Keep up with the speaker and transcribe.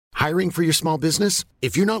Hiring for your small business?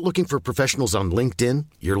 If you're not looking for professionals on LinkedIn,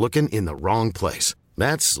 you're looking in the wrong place.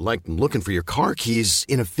 That's like looking for your car keys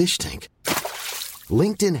in a fish tank.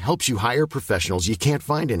 LinkedIn helps you hire professionals you can't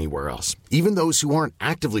find anywhere else, even those who aren't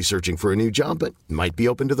actively searching for a new job but might be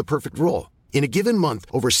open to the perfect role. In a given month,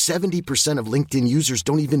 over 70% of LinkedIn users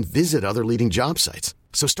don't even visit other leading job sites.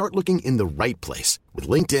 So start looking in the right place. With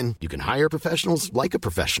LinkedIn, you can hire professionals like a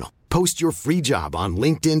professional. Post your free job on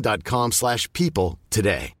linkedin.com/people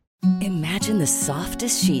today. Imagine the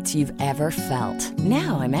softest sheets you've ever felt.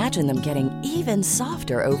 Now imagine them getting even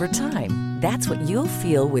softer over time. That's what you'll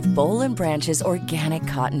feel with Boll & Branch's organic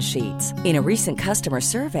cotton sheets. In a recent customer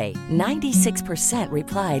survey, 96%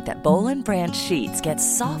 replied that Boll & Branch sheets get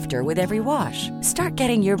softer with every wash. Start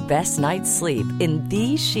getting your best night's sleep in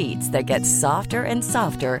these sheets that get softer and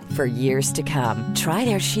softer for years to come. Try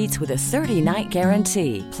their sheets with a 30-night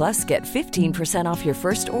guarantee. Plus, get 15% off your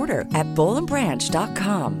first order at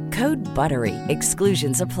bollandbranch.com. Code BUTTERY.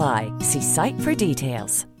 Exclusions apply. See site for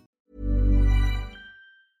details.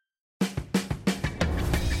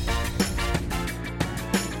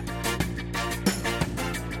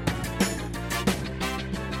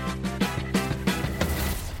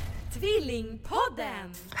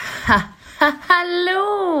 Tvillingpodden!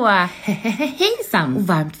 Hallå! Hejsan! Och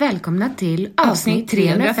varmt välkomna till avsnitt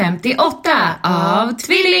 358 av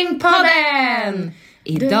Tvillingpodden!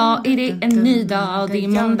 Idag är det en ny dag, det är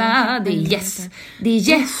måndag, det är yes, det är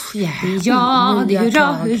yes, det är ja, det är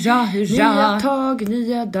hurra, hurra, hurra. Nya tag,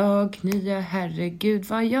 nya dag, nya herregud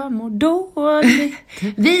vad jag mår dåligt.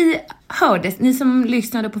 Vi hördes, ni som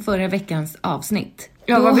lyssnade på förra veckans avsnitt.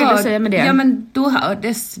 Ja, vad vill du säga med det? Ja, men då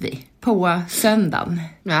hördes vi på söndagen.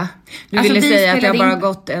 Ja, du alltså, ville säga att det har bara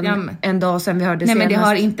gått en dag sedan vi hörde senast. Nej, men det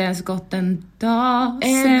har inte ens gått en dag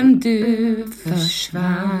sedan du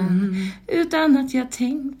försvann. Utan att jag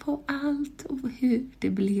tänkt på allt och hur det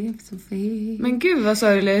blev så fel. Men gud vad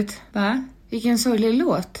sorgligt. Va? Vilken sorglig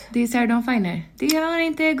låt. Det är Sarah Dawn Finer. Det har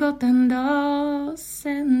inte gått en dag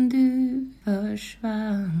sedan du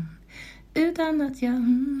försvann. Utan att jag...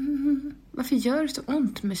 Varför gör det så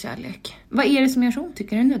ont med kärlek? Vad är det som gör så ont,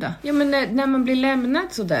 tycker du nu då? Ja, men när man blir lämnad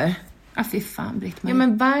så där. Ja, fy fan, Britt-Marie. Ja,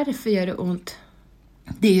 men varför gör det ont?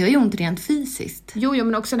 Det gör ju ont rent fysiskt. Jo,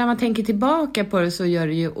 men också när man tänker tillbaka på det så gör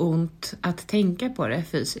det ju ont att tänka på det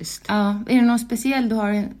fysiskt. Ja, är det någon speciell du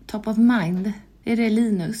har top of mind? Är det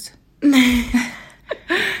Linus? Nej.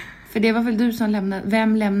 För det var väl du som lämnade...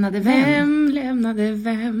 Vem lämnade vem? Vem lämnade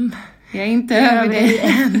vem? Jag är inte över dig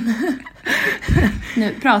än.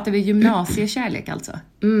 Nu pratar vi gymnasiekärlek alltså.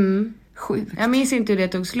 Sjukt. Jag minns inte hur det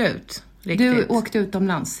tog slut. Riktigt. Du åkte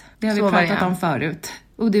utomlands. Det har vi pratat om förut.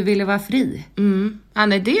 Och du ville vara fri. Ja,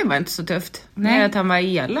 nej, det var inte så tufft. Nej, att han var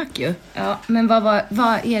elak ju. Ja, men vad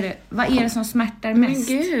är det som smärtar mest?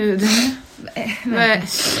 Men gud.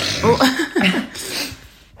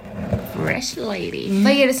 Fresh lady.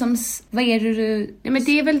 Vad är det du... Nej, men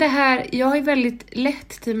det är väl det här, jag har ju väldigt lätt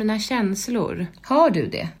till mina känslor. Har du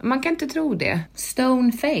det? Man kan inte tro det.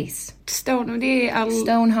 Stone face. Det är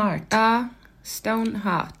Stone heart. Ja, Stone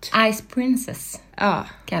heart. Ice princess. Ja,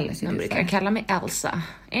 kallas det. De brukar kalla mig Elsa.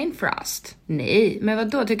 En Frost. Nej, men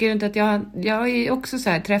vad då? Tycker du inte att jag har ju också så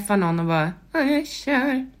här träffat någon och bara jag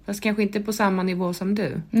kör. Fast kanske inte på samma nivå som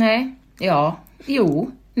du. Nej. Ja.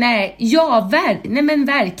 Jo. Nej, nej men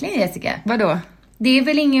verkligen, Jessica. Vadå? Det är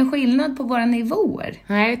väl ingen skillnad på våra nivåer?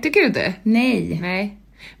 Nej, tycker du inte? Nej.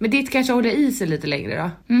 Men ditt kanske håller i sig lite längre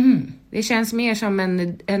då? Det känns mer som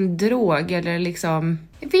en drog eller liksom...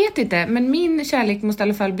 Jag vet inte, men min kärlek måste i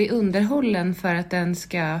alla fall bli underhållen för att den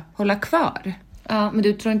ska hålla kvar. Ja, men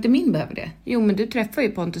du tror inte min behöver det? Jo, men du träffar ju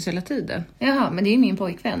Pontus hela tiden. Jaha, men det är ju min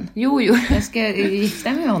pojkvän. Jo. Jag ska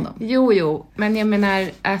gifta mig med honom. Jo, men jag menar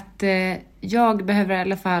att... jag behöver i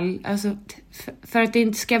alla fall, alltså, för att det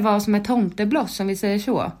inte ska vara som ett tomtebloss, som vi säger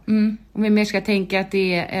så. Om vi mer ska tänka att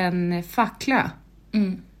det är en fackla.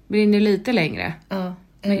 Brinner lite längre. Ja,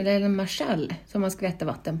 eller en marschall som man skvätter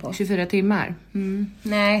vatten på. 24 timmar.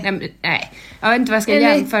 Nej. Jag vet inte vad jag ska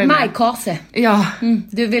jämföra med. Majkase. Ja.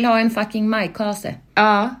 Du vill ha en fucking majkase.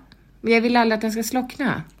 Ja, men jag vill aldrig att den ska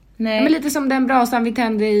slockna. Nej. Ja, men lite som den brasan vi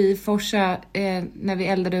tände i Forsa när vi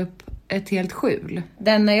eldade upp ett helt skjul.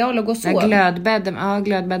 Den när jag låg och sov.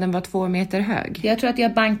 Glödbädden var 2 meter hög. Jag tror att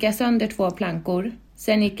jag bankade sönder 2 plankor.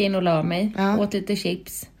 Sen gick jag in och la mig. Åt lite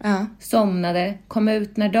chips. Somnade. Kom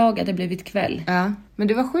ut när dag hade blivit kväll. Ja. Men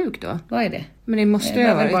du var sjuk då? Vad är det? Men det måste ju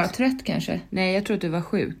ha varit. Jag var bara trött kanske. Nej, jag tror att du var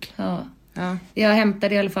sjuk. Ja. Jag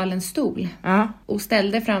hämtade i alla fall en stol. Och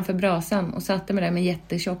ställde framför brasan. Och satte mig där med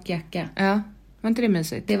jättetjock jacka. Ja. Var inte det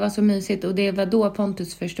mysigt? Det var så mysigt, och det var då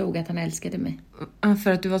Pontus förstod att han älskade mig.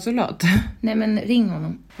 För att du var så lat? Nej, men ring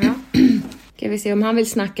honom. Ja. Ska vi se om han vill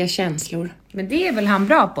snacka känslor. Men det är väl han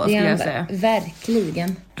bra på, skulle jag säga.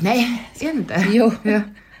 Verkligen. Nej, är det inte? Jo. Ja.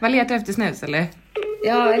 Vad letar efter snus, eller?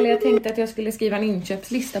 Ja, eller jag tänkte att jag skulle skriva en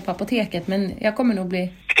inköpslista på apoteket, men jag kommer nog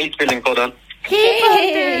bli... Hej, Tvillingpodden. Hej,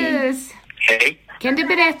 Pontus! Hej. Kan du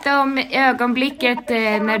berätta om ögonblicket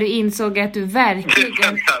när du insåg att du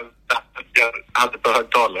verkligen... Jag hade på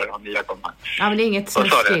högtalare om nya kommer. Ja, men det är inget Vad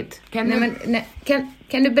sa du? snuskigt.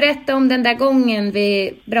 Kan du berätta om den där gången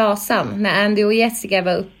vid brasan när Andy och Jessica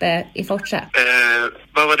var uppe i Forsa?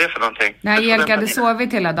 Vad var det för någonting? När Jelka hade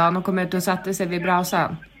sovit hela dagen och kom ut och satte sig vid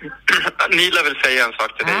brasan. Nila vill säga en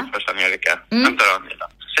sak till dig först, Angelica. Vänta då, Nila.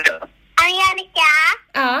 Säg det. Angelica,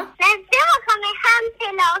 Ja. när du kommer hem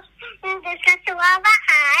till oss när du ska sova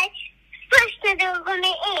här, först när du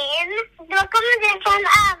kommer in, då kommer du få en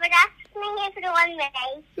överraskning ifrån mig.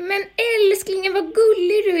 Men älsklingen, vad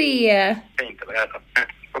gullig du är. Jag är inte beredd.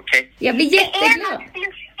 Okej. Jag blir Det är jätteglad. något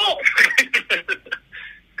fluffigt.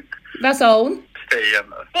 Vad sa hon? Säg igen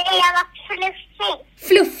då. Det är något fluffigt.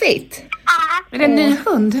 Fluffigt? Ja. Är det en ny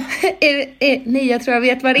hund? Nej, jag tror jag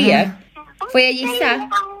vet vad det är. Får jag gissa?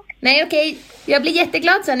 Nej, okej. Jag blir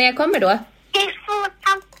jätteglad sen när jag kommer då. Du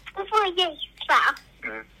får gissa.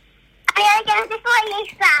 Angelica, du får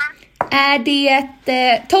gissa. Är det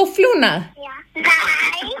tofflorna? Ja. Nej.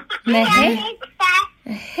 Nej. Jag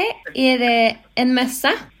gissar. Är det en mössa?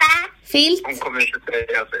 Va? Filt? Hon kommer inte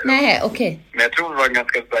säga så. Nej, okej. Men jag tror det var en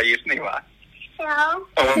ganska bra gissning, va? Ja.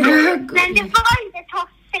 Och hon Men det var inte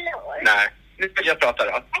tofflor. Nej. Nu vill jag prata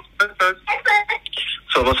då.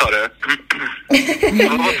 Så, vad sa du?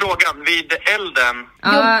 Vad var frågan? Vid elden?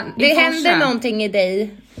 Ja, Jo, det hände någonting i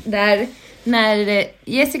dig där när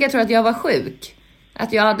Jessica tror att jag var sjuk.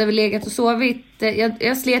 Att jag hade väl legat och sovit.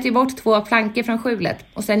 Jag slet ju bort 2 plankor från skjulet.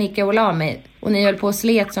 Och sen gick jag och la mig. Och ni höll på och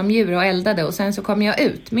slet som djur och eldade. Och sen så kom jag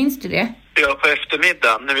ut. Minns du det? Ja, på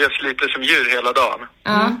eftermiddagen när vi har slitit som djur hela dagen.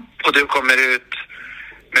 Ja. Och du kommer ut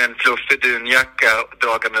med en fluffig dunjacka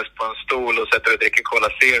dragandes på en stol och sätter och dricker Cola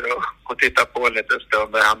Zero och tittar på en liten stund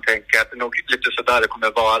där han tänker att det är nog lite sådär det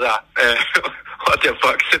kommer vara. Och att jag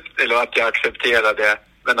får att jag accepterar det.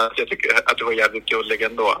 Men att jag tycker att det var jävligt gullig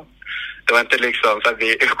ändå. Det var inte liksom så att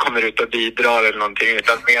vi kommer ut och bidrar eller någonting,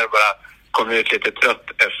 utan mer bara kommer ut lite trött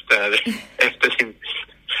efter sin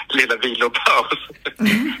lilla vilopaus.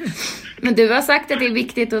 Men du har sagt att det är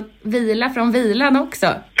viktigt att vila från vilan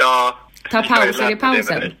också. Ja. Ta pauser i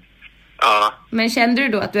pausen. Ja. Men kände du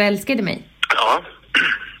då att du älskade mig? Ja.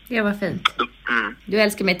 Det var fint. Mm. Du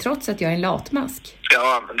älskar mig trots att jag är en latmask.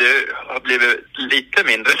 Ja, men du har blivit lite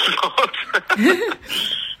mindre lat.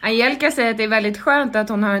 Angelica säger att det är väldigt skönt att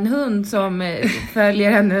hon har en hund som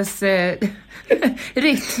följer hennes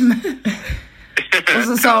rytm. Och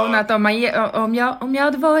så sa hon att om jag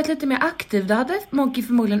hade varit lite mer aktiv, då hade Monkey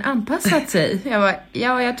förmodligen anpassat sig.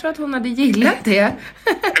 Jag tror att hon hade gillat det.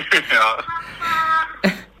 Ja.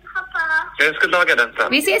 Jag ska laga den sen.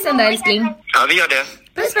 Vi ses sen där, älskling. Ja, vi gör det.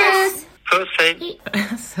 Puss, puss. Puss, hej.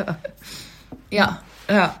 Alltså. Ja.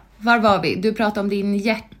 Var var vi? Du pratade om din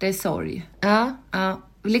hjärtesorg. Ja.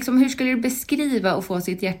 Liksom, hur skulle du beskriva att få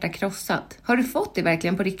sitt hjärta krossat? Har du fått det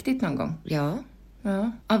verkligen på riktigt någon gång? Ja.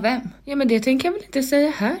 Av vem? Ja, men det tänker jag väl inte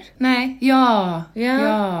säga här. Nej. Ja.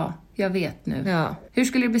 Jag vet nu. Ja. Hur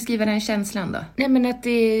skulle du beskriva den känslan då? Nej, men att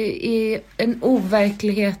det är en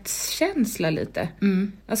overklighetskänsla lite.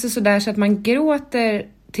 Alltså sådär så att man gråter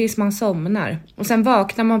tills man somnar. Och sen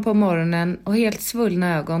vaknar man på morgonen och helt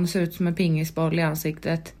svullna ögon, ser ut som en pingisboll i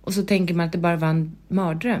ansiktet. Och så tänker man att det bara var en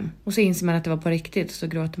mardröm. Och så inser man att det var på riktigt och så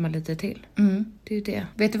gråter man lite till. Det är ju det.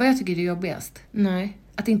 Vet du vad jag tycker är jobbigast? Nej.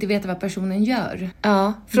 Att inte veta vad personen gör.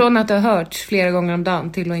 Ja, från att ha hörts flera gånger om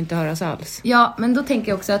dagen till att inte höras alls. Ja, men då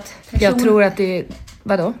tänker jag också att Jag tror att det är...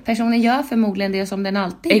 Vadå? personen gör förmodligen det som den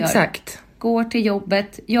alltid gör. Exakt. Går till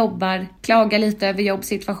jobbet, jobbar, klagar lite över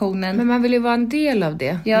jobbsituationen. Men man vill ju vara en del av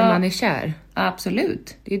det när man är kär.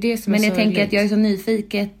 Absolut. Det är det som Men är jag tänker sorgligt. att jag är så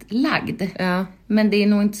nyfiket lagd. Ja, Men det är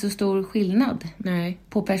nog inte så stor skillnad nej.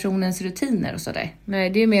 på personens rutiner och sådär. Nej,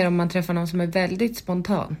 det är mer om man träffar någon som är väldigt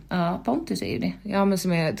spontan. Ja, Pontus är ju det. Ja, men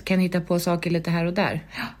som kan hitta på saker lite här och där.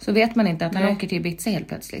 Så vet man inte att han Nej. åker till Ibiza helt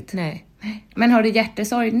plötsligt. Nej. Men har du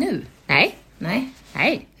hjärtesorg nu? Nej. Nej.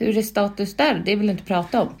 Nej. Hur är status där? Det vill du inte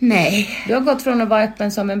prata om. Nej. Du har gått från att vara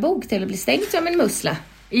öppen som en bok till att bli stängd som en mussla.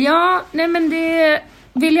 Ja, nej men det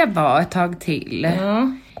vill jag vara ett tag till.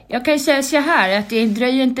 Ja. Jag kan säga så här att det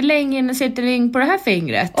dröjer inte länge innan jag sätter ring på det här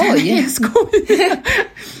fingret. Oj. Jag skojar.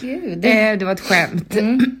 Gud. Det var ett skämt.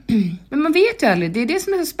 Men man vet ju aldrig, det är det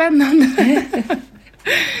som är så spännande.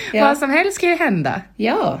 Ja. Vad som helst kan ju hända.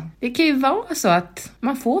 Ja. Det kan ju vara så att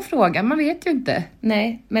man får frågan, man vet ju inte.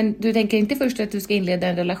 Nej, men du tänker inte först att du ska inleda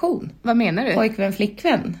en relation? Vad menar du? Pojkvän,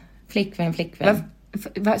 flickvän? Flickvän.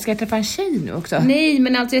 Ska jag träffa en tjej nu också? Nej,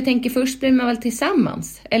 men alltså jag tänker först blir man väl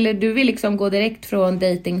tillsammans. Eller du vill liksom gå direkt från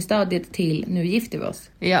datingstadiet till nu gifter vi oss.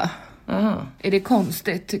 Ja. Aha. Är det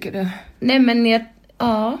konstigt, tycker du? Nej, men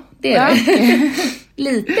ja, det är det.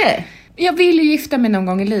 Lite. Jag vill ju gifta mig någon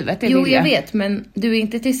gång i livet, det Jo, vill jag vet, men du är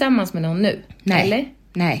inte tillsammans med någon nu. Nej. Eller?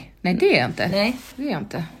 Nej, det är jag inte. Nej. Det är jag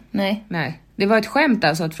inte. Nej. Det var ett skämt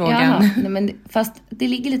alltså att frågan. Jaha, nej, men fast det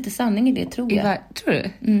ligger lite sanning i det, tror jag. Tror du?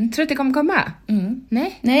 Tror du att det kommer komma?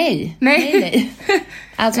 Nej.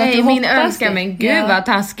 Alltså nej, att du min hoppas önskan, det. men gud vad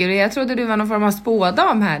taskig. Jag trodde du var någon form av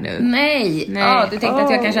spådam här nu. Nej. Ja, du tänkte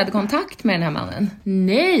att jag kanske hade kontakt med den här mannen.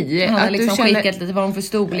 Nej. Han hade liksom du känner... skickat lite vad hon för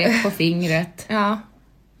storlek på fingret. Ja.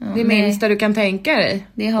 Det minsta du kan tänka dig.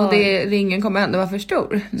 Och ringen kommer ändå vara för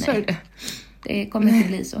stor. Så är det. Det kommer inte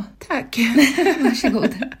bli så. Tack.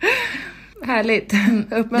 Varsågod. Härligt.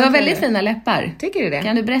 Du har väldigt fina läppar. Tycker du det?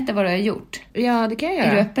 Kan du berätta vad du har gjort? Ja, det kan jag göra.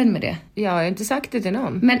 Är du öppen med det? Ja, jag har inte sagt det till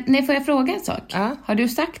någon. Men nej, får jag fråga en sak? Ja. Har du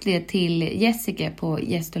sagt det till Jessica på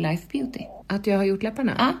Yes to Life Beauty? Att jag har gjort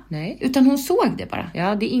läpparna? Ja. Nej. Utan hon såg det bara?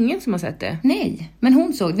 Ja, det är ingen som har sett det. Nej, men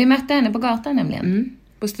hon såg. Vi mötte henne på gatan nämligen.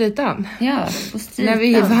 På stritan? Ja, på stritan. När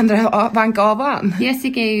vi vankade av an.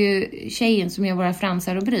 Jessica är ju tjejen som gör våra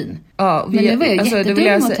fransar och bryn. Ja, men nu var jag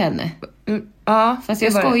jättedum mot henne. Ja, fast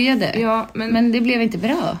jag skojade. Ja, men det blev inte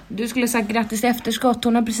bra. Du skulle sagt grattis efterskott.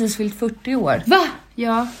 Hon har precis fyllt 40 år. Va?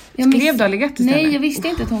 Ja. Skrev du aldrig grattis? Nej, jag visste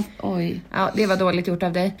inte att hon... Oj. Ja, det var dåligt gjort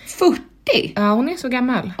av dig. 40? Ja, hon är så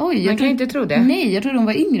gammal. Oj, man kan inte tro det. Nej, jag trodde hon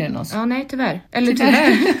var yngre än oss. Ja, nej, tyvärr. Eller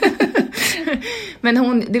tyvärr.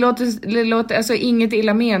 Men det låter alltså inget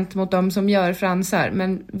illa ment mot dem som gör fransar.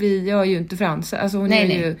 Men vi gör ju inte fransar. Alltså hon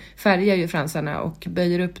färgar ju fransarna och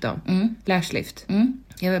böjer upp dem. Lashlift.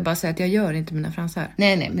 Jag vill bara säga att jag gör inte mina fransar.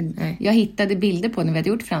 Nej. Jag hittade bilder på när vi hade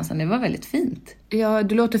gjort fransar. Det var väldigt fint. Ja,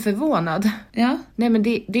 du låter förvånad. Ja. Nej, men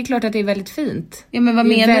det är klart att det är väldigt fint. Ja, men vad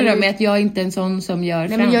menar du med att jag inte är en sån som gör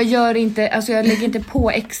Nej, men jag gör inte, alltså jag lägger inte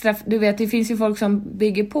på extra. Du vet, det finns ju folk som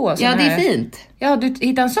bygger på såna här. Ja, det är här. Fint. Ja, du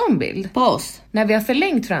hittar en sån bild. På oss. När vi har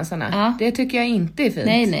förlängt fransarna. Ja. Det tycker jag inte är fint.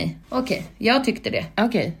 Nej. Okej, jag tyckte det.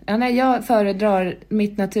 Okej. Ja, nej, jag föredrar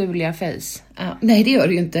mitt naturliga face. Ja. Nej, det gör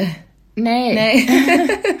du ju inte. Nej.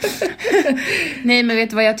 Nej, men vet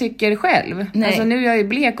du vad jag tycker själv? Nej. Alltså nu är jag ju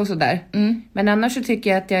blek och sådär. Men annars så tycker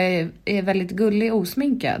jag att jag är väldigt gullig och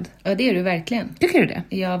osminkad. Ja, det är du verkligen. Tycker du det?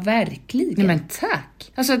 Ja, verkligen. Nej, men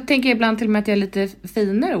tack. Alltså tänker jag ibland till och med att jag är lite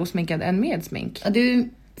finare osminkad än med smink. Ja, du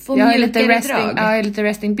får jag mjukare drag. Ja, jag är lite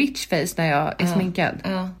resting bitch face när jag är sminkad.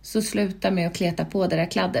 Ja, så sluta med att kleta på det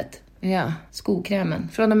där kladdet. Ja. Skokrämen.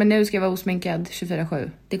 Från och med nu ska jag vara osminkad 24/7.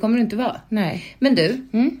 Det kommer du inte vara. Nej. Men du,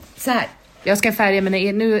 så här. Jag ska färga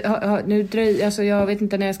mig nu dröjer, alltså jag vet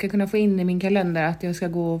inte när jag ska kunna få in i min kalender att jag ska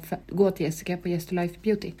gå till Jessica på Yes to Life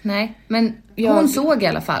Beauty. Nej, men hon såg i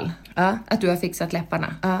alla fall att du har fixat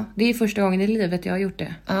läpparna. Ja, det är första gången i livet jag har gjort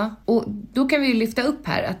det. Ja, och då kan vi ju lyfta upp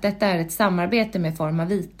här att detta är ett samarbete med Forma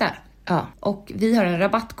Vita. Ja. Och vi har en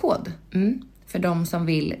rabattkod för de som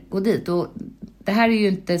vill gå dit. Och det här är ju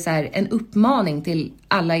inte så här en uppmaning till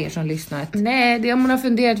alla er som lyssnar. Nej, det har man har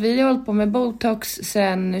funderat. Vi har hållit på med Botox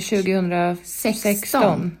sedan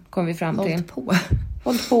 2016 kom vi fram till.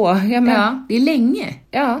 Hållit på. Ja, det är länge.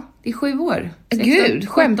 Ja. Det är 7 år. 16, gud,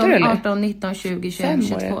 skämtar du eller? 18, 19, 20, 21,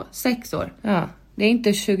 22. 6 år. Ja, det är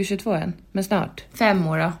inte 2022 än, men snart. 5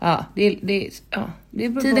 år då. Ja,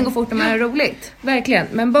 Tiden går fort när man är roligt. Verkligen,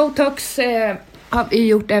 men Botox har vi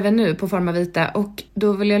gjort även nu på Forma Vita. Och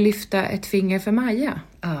då vill jag lyfta ett finger för Maja.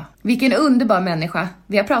 Ja. Vilken underbar människa.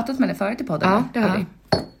 Vi har pratat med henne förut i podden. Ja, det har vi.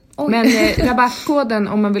 Men rabattkoden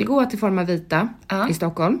om man vill gå till Forma Vita i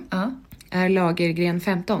Stockholm är Lagergren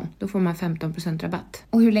 15. Då får man 15% rabatt.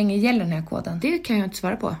 Och hur länge gäller den här koden? Det kan jag inte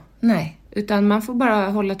svara på. Nej. Utan man får bara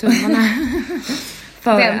hålla tummarna.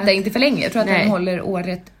 Vänta inte för länge. Jag tror att den håller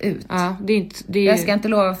året ut. Ja, det är jag ska inte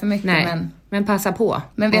lova för mycket. Men passa på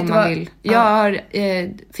men vet om du man vad? vill. Jag har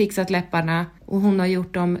fixat läpparna och hon har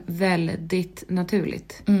gjort dem väldigt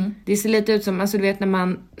naturligt. Det ser lite ut som, alltså du vet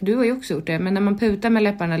när du har ju också gjort det, men när man putar med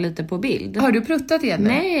läpparna lite på bild. Har du pruttat igen?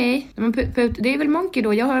 Nej, när man det är väl monkey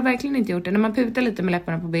då. Jag har verkligen inte gjort det. När man putar lite med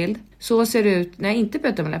läpparna på bild, så ser det ut när jag inte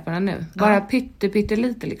putar med läpparna nu. Bara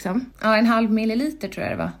pyttelite liksom. Ja, 0,5 milliliter tror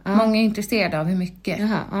jag det var. Många är intresserade av hur mycket.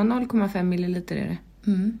 Jaha, 0,5 milliliter är det.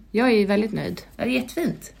 Jag är väldigt nöjd. Ja, det är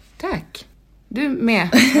jättefint. Tack. Du med.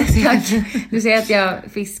 Tack. Du säger att jag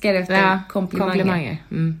fiskar efter komplimanger.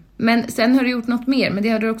 Men sen har du gjort något mer, men det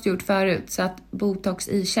har du också gjort förut. Så att Botox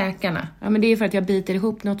i käkarna. Ja, men det är för att jag biter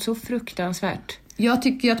ihop något så fruktansvärt. Jag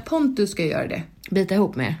tycker ju att Pontus ska göra det. Bita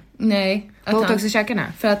ihop mer? Nej. Botox i käkarna?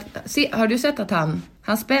 För att, har du sett att han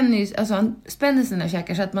Han spänner sina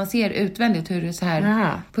käkar så att man ser utvändigt hur det så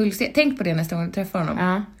här pulserar. Tänk på det nästa gång du träffar honom.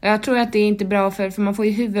 Ja. Jag tror att det är inte bra för man får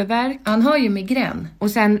ju huvudvärk. Han har ju migrän.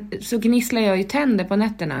 Och sen så gnisslar jag ju tänder på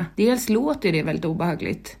nätterna. Dels låter det väldigt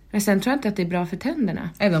obehagligt. Men sen tror jag inte att det är bra för tänderna.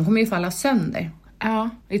 De kommer ju falla sönder. Ja,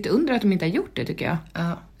 lite undrar att de inte har gjort det tycker jag.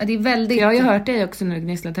 Ja, det är väldigt... Jag har ju hört dig också när du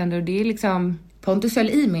gnisslar tänder och det är liksom... Pontus höll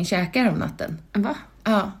i min käkar om natten. Va?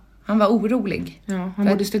 Ja, han var orolig. Ja, han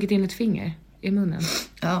borde stuckit in ett finger i munnen.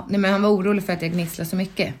 Ja, nej, men han var orolig för att jag gnisslar så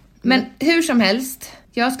mycket. Men hur som helst,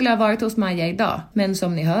 jag skulle ha varit hos Maja idag. Men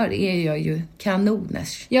som ni hör är jag ju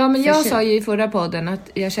kanoners. Ja, men jag sa ju i förra podden att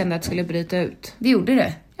jag kände att det skulle bryta ut. Det gjorde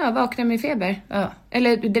det. Ja, vaknade med feber. Ja.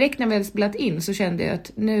 Eller direkt när vi hade spelat in så kände jag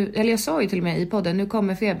att nu... Eller jag sa ju till och med i podden, nu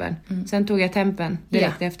kommer febern. Sen tog jag tempen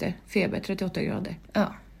direkt efter. Feber, 38 grader.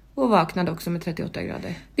 Ja. Och vaknade också med 38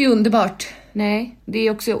 grader. Det är underbart. Nej, det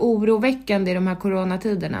är också oroväckande i de här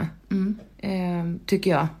coronatiderna.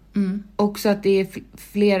 Tycker jag. Också att det är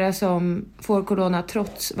flera som får corona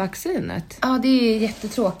trots vaccinet. Ja, det är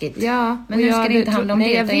jättetråkigt. Ja, men nu ska det inte handla om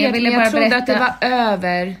det. Jag ville bara trodde att det var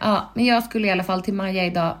över. Ja, men jag skulle i alla fall till Maja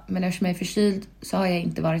idag. Men eftersom jag är förkyld så har jag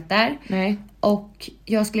inte varit där. Nej. Och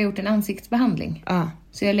jag skulle ha gjort en ansiktsbehandling. Ja.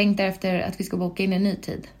 Så jag längtar efter att vi ska boka in en ny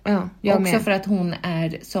tid. Ja, jag också med. för att hon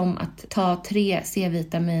är som att ta 3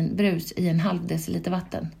 C-vitaminbrus i en halv deciliter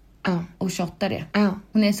vatten. Ja. Och shotta det. Ja.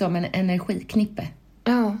 Hon är som en energiknippe.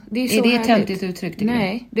 Ja, det är så Är det härligt. ett töntigt uttryck tycker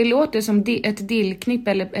Nej, det låter som ett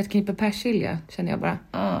dillknippe eller ett knippe persilja, känner jag bara.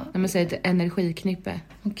 Ja. När man säger ett energiknippe.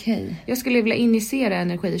 Okej. Jag skulle vilja injicera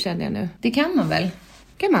energi, kände jag nu. Det kan man väl?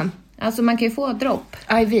 Kan man? Alltså man kan ju få dropp.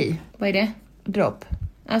 IV. Vad är det? Dropp.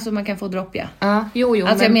 Alltså man kan få dropp, ja. Ja, jo.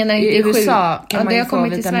 Alltså jag menar inte i USA kan man det ju har få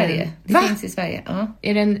kommit vitamin. till Sverige. Det Va? finns i Sverige, ja.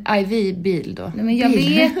 Är det en IV-bil då? Nej, men jag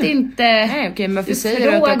vet inte. Nej, okej, men varför du säger du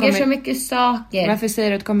att du har frågar kommit... så mycket saker. Varför säger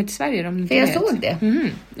du att du kommit till Sverige om du inte För jag vet? såg det.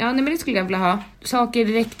 Ja, nej, men det skulle jag vilja ha. Saker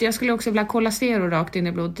direkt. Jag skulle också vilja kolla zero rakt in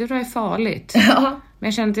i blod. Det tror jag är farligt. Ja. Men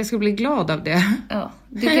jag känner att jag skulle bli glad av det. Ja.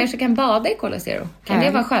 Du kanske kan bada i Cola Zero. Kan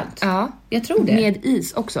det vara skönt? Ja. Jag tror det. Med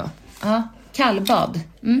is också. Ja. Kallbad.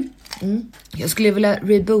 Jag skulle vilja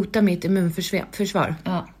reboota mitt immunförsvar.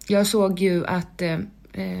 Ja. Jag såg ju att...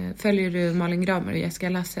 följer du Malin Gramer och Jessica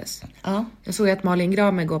Lasses? Ja. Jag såg att Malin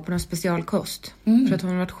Gramer går på någon specialkost. För att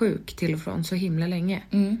hon har varit sjuk till och från så himla länge.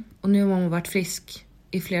 Och nu har hon varit frisk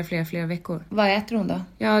i flera veckor. Vad äter hon då?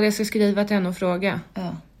 Ja, jag ska skriva till henne och fråga.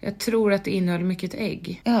 Ja. Jag tror att det innehåller mycket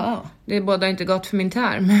ägg. Ja. Det är båda inte gott för min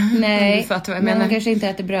tarm. Nej, Du fattar vad jag men menar. hon kanske inte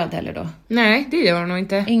äter bröd heller då. Nej, det gör hon nog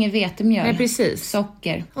inte. Ingen vetemjöl. Nej, precis.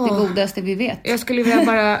 Socker. Det godaste vi vet. Jag skulle vilja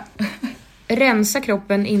bara rensa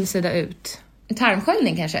kroppen insida ut.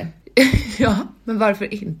 Tarmsköljning kanske? Ja, men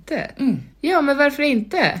varför inte? Ja, men varför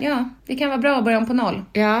inte? Ja, det kan vara bra att börja på 0.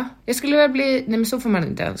 Ja, jag skulle vilja bli... Nej, men så får man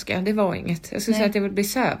inte önska. Det var inget. Jag skulle Nej. säga att jag vill bli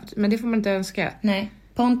sövd, men det får man inte önska. Nej,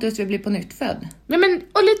 Pontus vill bli på nytt född. Nej, men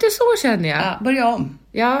och lite så känner jag. Ja, börja om.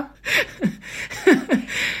 Ja.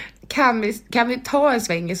 Kan vi ta en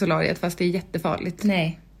sväng i solariet fast det är jättefarligt?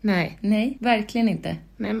 Nej. Nej. Nej, verkligen inte.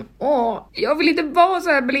 Nej, men jag vill inte vara så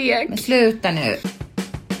här blek. Men sluta nu.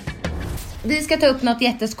 Vi ska ta upp något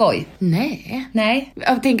jätteskoj. Nej. Nej.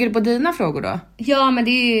 Tänker du på dina frågor då? Ja, men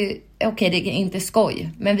det är ju... Okej, det är inte skoj.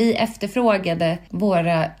 Men vi efterfrågade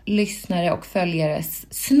våra lyssnare och följares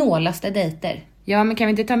snålaste dejter. Ja, men kan vi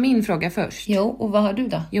inte ta min fråga först? Jo, och vad har du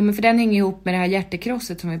då? Jo, men för den hänger ihop med det här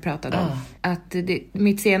hjärtekrosset som vi pratade om. Att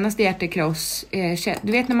mitt senaste hjärtekross,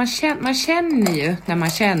 du vet när man känner ju när man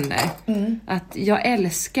känner att jag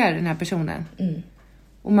älskar den här personen.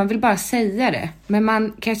 Och man vill bara säga det. Men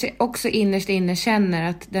man kanske också innerst inne känner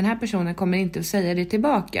att den här personen kommer inte att säga det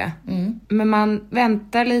tillbaka. Men man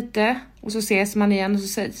väntar lite och så ses man igen och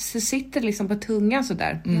så sitter det liksom på tungan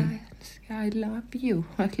sådär. I love you.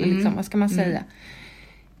 Liksom, vad ska man säga?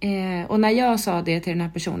 Och när jag sa det till den här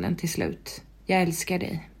personen till slut, jag älskar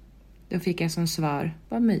dig. Då fick jag som svar,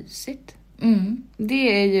 vad mysigt.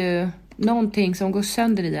 Det är ju någonting som går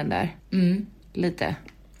sönder i den där. Lite.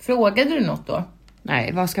 Frågade du något då?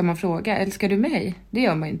 Nej, vad ska man fråga? Älskar du mig? Det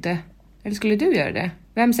gör man inte. Eller skulle du göra det?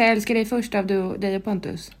 Vem säger älskar dig först av dig och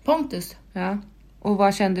Pontus? Pontus. Ja. Och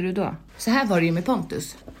vad kände du då? Så här var det ju med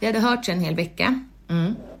Pontus. Vi hade hört en hel vecka.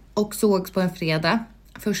 Och sågs på en fredag.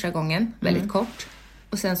 Första gången. Väldigt kort.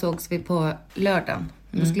 Och sen sågs vi på lördagen.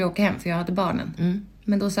 Då skulle jag åka hem för jag hade barnen.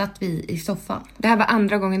 Men då satt vi i soffan. Det här var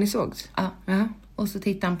andra gången ni sågs? Ja. Och så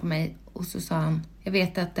tittade han på mig. Och så sa han, jag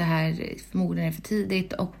vet att det här förmodligen är för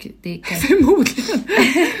tidigt. Och det kan... Förmodligen.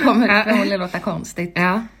 kommer förmodligen låta konstigt.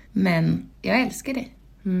 Ja. Men jag älskar dig.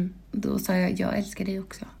 Då sa jag älskar dig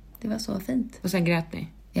också. Det var så fint. Och sen grät ni?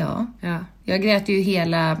 Ja. Ja. Jag grät ju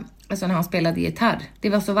hela Alltså när han spelade gitarr. Det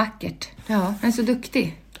var så vackert. Ja. Han är så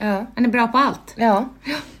duktig. Ja. Han är bra på allt. Ja.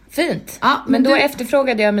 Fint. Ja, men då du...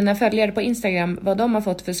 efterfrågade jag mina följare på Instagram vad de har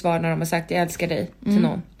fått för svar när de har sagt jag älskar dig till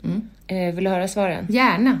någon. Vill du höra svaren?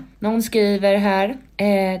 Gärna. Någon skriver här,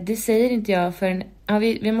 det säger inte jag förrän... Ja,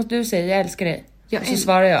 vi måste du säga jag älskar dig. Och så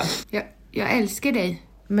svarar jag. Jag älskar dig.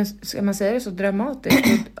 Men ska man säga det så dramatiskt?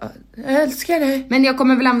 Jag älskar dig. Men jag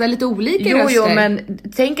kommer väl använda lite olika röster. Jo, men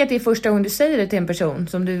tänk att det är första gången du säger det till en person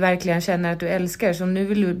som du verkligen känner att du älskar. Som nu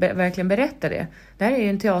vill du verkligen berätta det. Det här är ju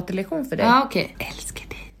en teaterlektion för dig. Ja, okej. Älskar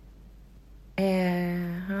dig.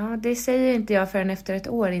 Ja, det säger inte jag förrän efter ett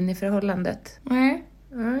år in i förhållandet. Nej.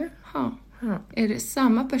 Ja. Är det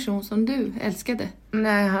samma person som du älskade?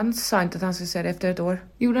 Nej, han sa inte att han skulle säga det efter ett år.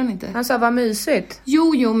 Gjorde han inte? Han sa vad mysigt.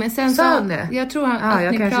 Jo, men sen sa han det? Jag tror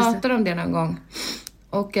att ni pratade om det någon gång.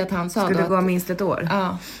 Och att han sa skulle då gå att... minst ett år?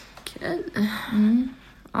 Ja. Okej.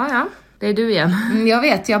 Ja. Det är du igen. Jag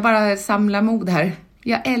vet, jag bara samlar mod här.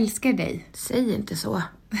 Jag älskar dig. Säg inte så.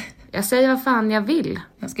 Jag säger vad fan jag vill.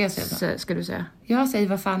 Ska jag säga så? Ska du säga? Jag säger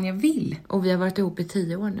vad fan jag vill. Och vi har varit ihop i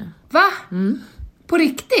 10 år nu. Va? På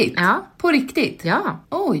riktigt? Ja. På riktigt? Ja.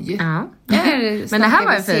 Oj. Ja. Men det här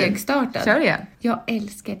var ju fint. Segstartat. Kör igen. Jag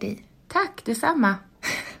älskar dig. Tack, detsamma.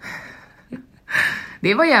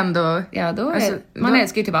 Det var ju ändå... Ja, då är... man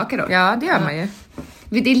älskar ju tillbaka då. Ja, det gör man ju.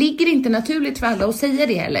 Det ligger inte naturligt för alla att säga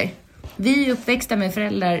det heller. Vi är uppväxta med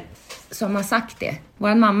föräldrar som har sagt det.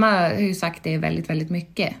 Vår mamma har ju sagt det väldigt, väldigt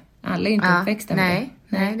mycket. Alla är ju inte uppväxta med det.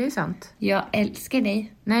 Nej, det är sant. Jag älskar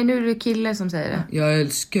dig. Nej, nu är det kille som säger det. Jag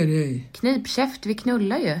älskar dig. Knipkäft, vi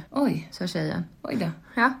knullar ju. Oj. Sa tjejen. Oj då.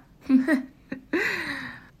 Ja.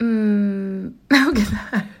 Okej,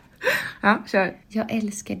 där. Ja, kör. Jag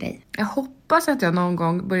älskar dig. Jag hoppas att jag någon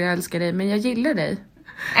gång börjar älska dig, men jag gillar dig.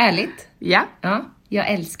 Ärligt? Ja. Ja. Jag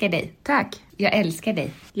älskar dig. Tack. Jag älskar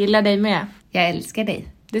dig. Gillar dig med. Jag älskar dig.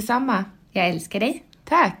 Detsamma. Jag älskar dig.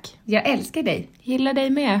 Tack. Jag älskar dig. Gillar dig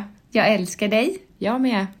med. Jag älskar dig. Jag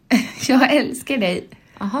med. Jag älskar dig.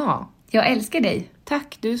 Aha. Jag älskar dig.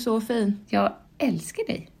 Tack, du är så fin. Jag älskar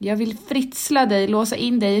dig. Jag vill fritsla dig, låsa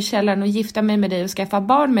in dig i källaren och gifta mig med dig och skaffa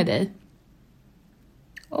barn med dig.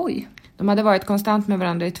 Oj. De hade varit konstant med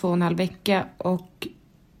varandra i 2,5 vecka och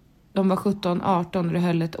de var 17-18 och det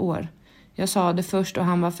höll ett år. Jag sa det först och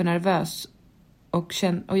han var för nervös och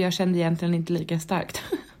jag kände egentligen inte lika starkt.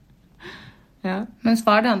 Ja. Men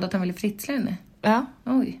svarade han då att han ville fritsla henne? Ja.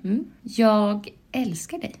 Oj. Jag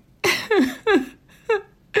älskar dig.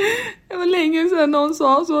 Det var länge sedan någon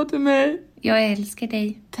sa så till mig. Jag älskar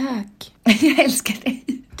dig. Tack. Jag älskar dig.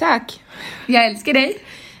 Tack. Jag älskar dig.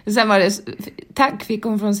 Sen var det tack fick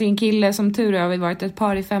hon från sin kille. Som tur har vi varit ett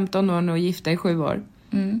par i 15 år nu och gifta i 7 år.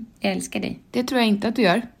 Jag älskar dig. Det tror jag inte att du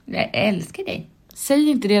gör. Jag älskar dig. Säg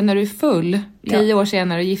inte det när du är full. 10 år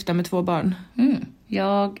senare och gifta med 2 barn.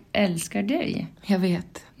 Jag älskar dig. Jag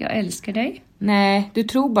vet. Jag älskar dig. Nej, du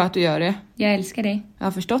tror bara att du gör det. Jag älskar dig. Jag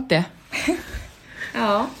har förstått det.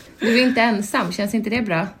 Ja, du är inte ensam. Känns inte det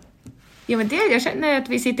bra? Ja, men jag känner att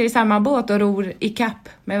vi sitter i samma båt och ror i kapp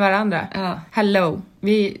med varandra. Ja. Hello.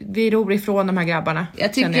 Vi ror ifrån de här grabbarna.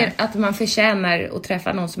 Jag tycker att man förtjänar att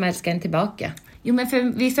träffa någon som älskar en tillbaka. Jo, men för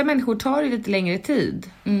vissa människor tar det lite längre tid.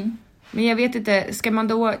 Men jag vet inte, ska man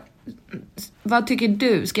då... Vad tycker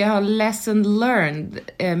du? Ska jag ha lesson learned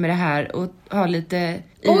med det här och ha lite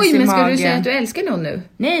is i magen? Men ska du säga att du älskar någon nu?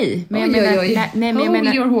 Nej, men oj. Nej, men jag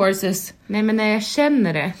menar, your horses. Nej, men när jag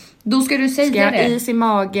känner det. Då ska du säga det. Ska jag ha is i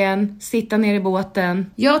magen, sitta ner i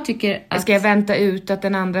båten? Jag tycker att... Ska jag vänta ut att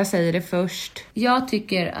den andra säger det först? Jag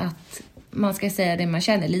tycker att man ska säga det man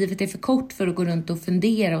känner. Livet är för kort för att gå runt och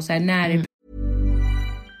fundera och så här när...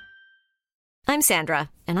 I'm Sandra,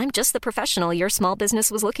 and I'm just the professional your small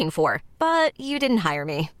business was looking for. But you didn't hire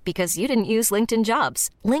me because you didn't use LinkedIn Jobs.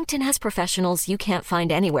 LinkedIn has professionals you can't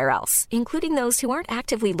find anywhere else, including those who aren't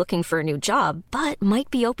actively looking for a new job, but might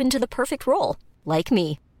be open to the perfect role, like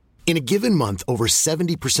me. In a given month, over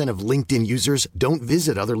 70% of LinkedIn users don't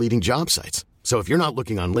visit other leading job sites. So if you're not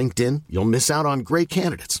looking on LinkedIn, you'll miss out on great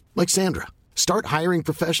candidates like Sandra. Start hiring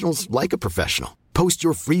professionals like a professional. Post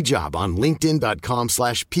your free job on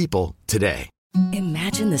linkedin.com/people today.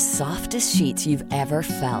 Imagine the softest sheets you've ever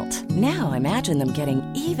felt. Now imagine them getting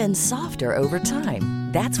even softer over time.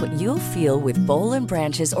 That's what you'll feel with Boll &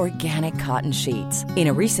 Branch's organic cotton sheets. In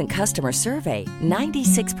a recent customer survey,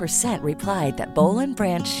 96% replied that Boll &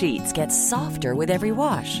 Branch sheets get softer with every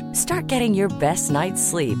wash. Start getting your best night's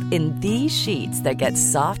sleep in these sheets that get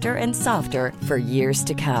softer and softer for years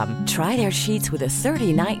to come. Try their sheets with a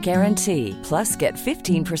 30-night guarantee. Plus, get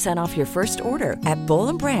 15% off your first order at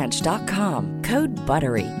bollandbranch.com. Code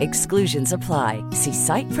BUTTERY. Exclusions apply. See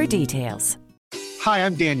site for details. Hi,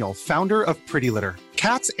 I'm Daniel, founder of Pretty Litter.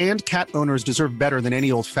 Cats and cat owners deserve better than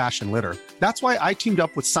any old-fashioned litter. That's why I teamed up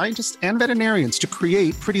with scientists and veterinarians to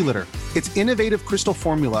create Pretty Litter. Its innovative crystal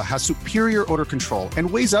formula has superior odor control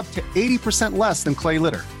and weighs up to 80% less than clay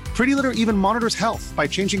litter. Pretty Litter even monitors health by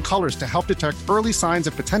changing colors to help detect early signs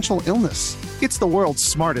of potential illness. It's the world's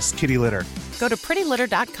smartest kitty litter. Go to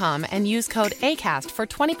prettylitter.com and use code ACAST for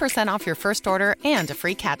 20% off your first order and a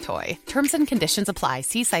free cat toy. Terms and conditions apply.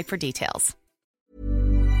 See site for details.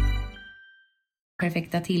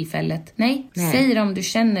 Perfekta tillfället. Nej. Säg om du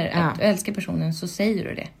känner att du älskar personen, så säger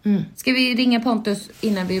du det. Ska vi ringa Pontus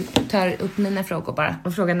innan vi tar upp mina frågor bara?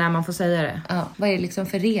 Och fråga när man får säga det. Ja, vad är det liksom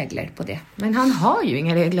för regler på det? Men han har ju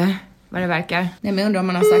inga regler, vad det verkar. Nej, men undrar om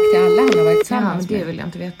man har sagt till alla han har varit tillsammans med. Det vill jag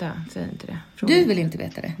inte veta. Säg inte det. Fråga. Du vill inte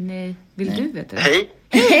veta det? Nej. Vill du veta det? Hej.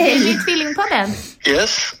 Hej, Tvillingpodden.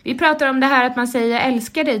 Yes. Vi pratar om det här att man säger jag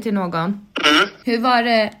älskar dig till någon. Hur var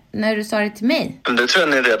det när du sa det till mig? Det tror jag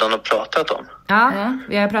ni redan har pratat om. Ja,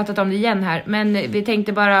 vi har pratat om det igen här. Men vi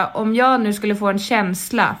tänkte bara, om jag nu skulle få en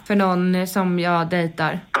känsla för någon som jag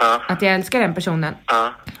dejtar, att jag älskar den personen.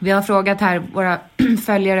 Vi har frågat här våra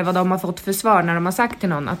följare vad de har fått för svar när de har sagt till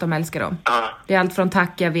någon att de älskar dem. Det är allt från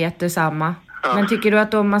tack, jag vet detsamma. Men tycker du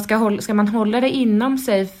att om man ska man hålla det inom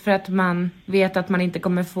sig för att man vet att man inte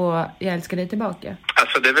kommer få jag älskar dig tillbaka?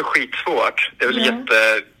 Alltså det är väl skitsvårt. Det är väl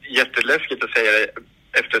jätteläskigt att säga det,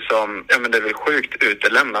 eftersom det är väl sjukt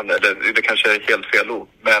utelämnande. Det kanske är helt fel ord,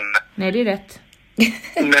 men... Nej, det är rätt.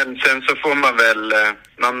 Men sen så får man väl,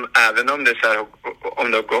 även om det är så här,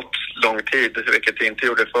 om det har gått lång tid, vilket det inte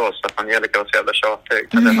gjorde för oss, att Angelica var så jävla tjatig,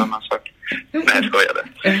 det är en annan sak. Nej, jag skojade.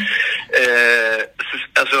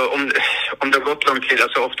 Alltså om det har gått lång tid,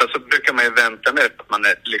 alltså ofta så brukar man ju vänta med att man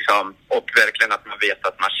är liksom, och verkligen att man vet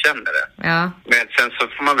att man känner det. Ja. Men sen så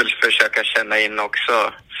får man väl försöka känna in också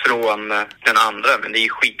från den andra, men det är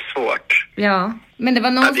skitsvårt. Ja, men det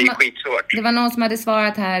var någon, skitsvårt. Det var någon som hade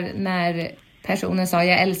svarat här när personen sa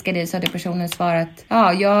jag älskar dig, så hade personen svarat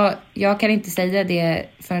jag kan inte säga det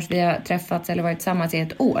förrän vi har träffats eller varit tillsammans i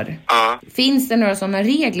ett år. Finns det några sådana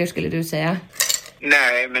regler skulle du säga?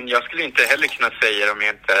 Nej, men jag skulle inte heller kunna säga det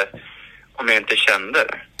om jag inte kände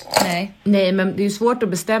det. Nej, men det är ju svårt att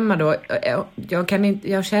bestämma då.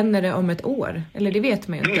 Jag känner det om ett år. Eller det vet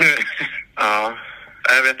man ju inte.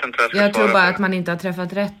 Jag vet inte vad jag ska Jag tror svara bara på. att man inte har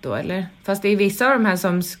träffat rätt då, eller? Fast det är vissa av de här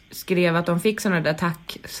som skrev att de fick sådana där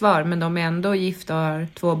tacksvar, men de är ändå gifta och har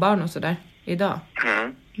 2 barn och sådär idag.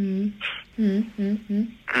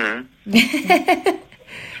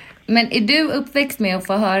 Men är du uppväxt med att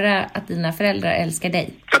få höra att dina föräldrar älskar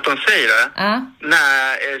dig? Att de säger det? Ja.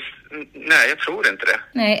 Nej, jag tror inte det.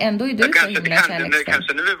 Nej, ändå är du så himla kärleksfull.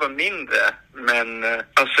 Kanske nu vi var mindre, men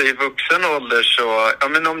alltså i vuxen ålder så,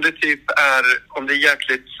 men om det typ är, om det är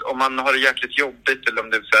jäkligt, om man har det jäkligt jobbigt eller om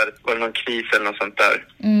det är så här, var någon kris eller något sånt där.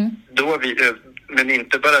 Då vi, men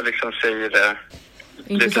inte bara liksom säger det.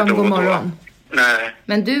 Inte som god morgon. Nej.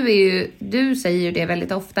 Men du säger ju det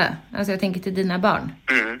väldigt ofta. Alltså jag tänker till dina barn.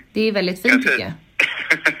 Det är väldigt fint tycker jag.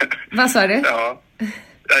 Vad sa du? Ja.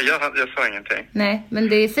 Jag sa ingenting. Nej, men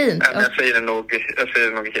det är fint. Men jag säger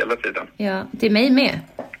det nog hela tiden. Ja, till mig med.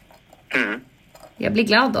 Jag blir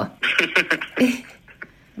glad då.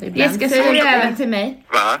 Jessica, säger du även till mig?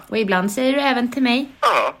 Va? Och ibland säger du även till mig?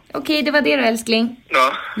 Ja. Okej, det var det då, älskling.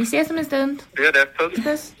 Ja. Vi ses om en stund. Det är det.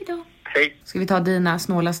 Puss. Hejdå. Hej. Ska vi ta dina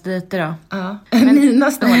snålaste dejter då? Ja,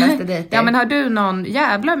 mina snålaste dejter. Ja, men har du någon,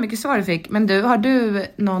 jävla mycket svar du fick. Men har du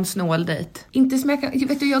någon snål dejt? Inte som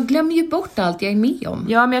jag glömmer ju bort allt jag är med om.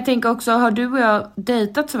 Ja, men jag tänker också, har du och jag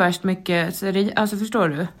dejtat så värst mycket? Alltså förstår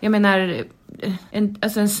du? Jag menar,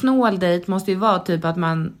 en snål dejt måste ju vara typ att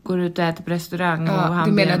man går ut och äter på restaurang. Ja, och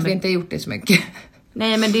du menar att vi inte har gjort det så mycket?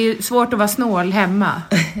 Nej, men det är ju svårt att vara snål hemma.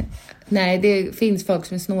 Nej, det finns folk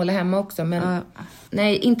som är snåla hemma också, men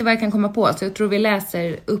nej, inte vad jag kan komma på, så jag tror vi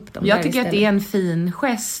läser upp dem. Jag tycker att det är en fin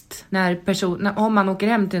gest om man åker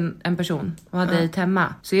hem till en person och har dejt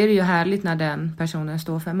hemma, så är det ju härligt när den personen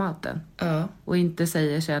står för maten. Och inte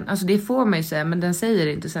säger sen, alltså det får man ju säga, men den säger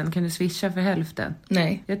inte sen, kan du swisha för hälften?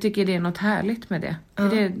 Nej. Jag tycker det är något härligt med det. Är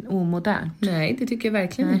det omodernt? Nej, det tycker jag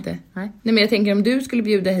verkligen inte. Nej, men jag tänker om du skulle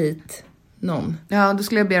bjuda hit någon. Ja, då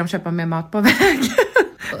skulle jag be dem köpa mer mat på väg.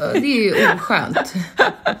 Det är ju oskönt.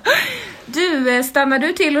 Du, stannar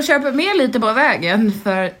du till och köper med lite på vägen?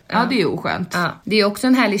 För det är ju oskönt. Ja. Det är också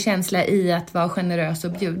en härlig känsla i att vara generös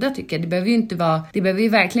och bjuda, tycker jag. Det behöver ju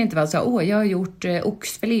verkligen inte vara så, jag har gjort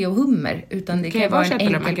oxfilé och hummer. Utan det kan vara en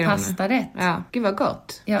enkel pastarätt. Ja, gud vad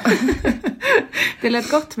gott. Ja. Det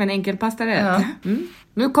lät gott med en enkel pastarätt. Ja.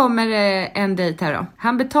 Nu kommer en dejt här då.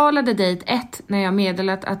 Han betalade dejt 1 när jag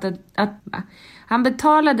meddelat att Han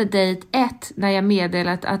betalade dejt 1 när jag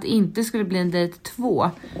meddelat att inte skulle bli en dejt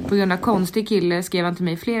 2. På grund av konstig kille skrev han till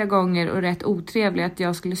mig flera gånger och rätt otrevlig att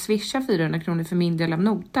jag skulle swisha 400 kronor för min del av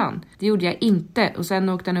notan. Det gjorde jag inte och sen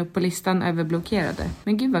åkte han upp på listan över blockerade.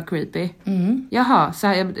 Men gud vad creepy. Jaha, så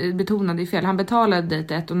här, jag betonade fel. Han betalade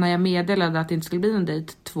dejt 1 och när jag meddelade att det inte skulle bli en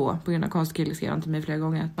dejt 2 på grund av konstig kille skrev han till mig flera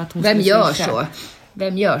gånger att hon Vem skulle gör swisha. så?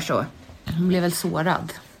 Vem gör så? Hon blev väl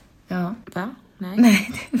sårad. Ja. Va? Nej.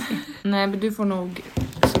 Nej, men du får nog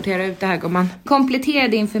sortera ut det här, gumman.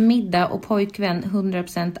 Kompletterade inför middag och pojkvän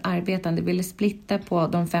 100% arbetande ville splitta på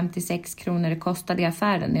de 56 kronor det kostade i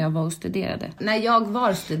affären när jag var och studerade. När jag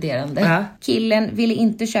var studerande. Ja. Killen ville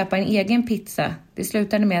inte köpa en egen pizza. Det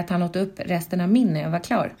slutade med att han åt upp resten av min när jag var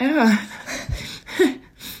klar. Ja.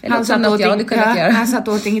 Han satt åt, han satt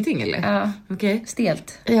åt ingenting eller? Ja. Okej.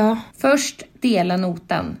 Stelt. Ja. Först dela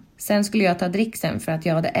notan. Sen skulle jag ta dricksen för att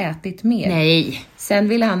jag hade ätit mer. Nej. Sen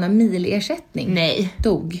ville han ha milersättning. Nej.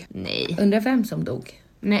 Dog. Nej. Undrar vem som dog.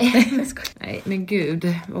 Nej. Nej, men gud,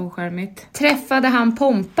 vad ocharmigt. Träffade han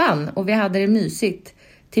Pompan och vi hade det mysigt.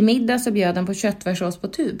 Till middag så bjöd han på köttfärssås på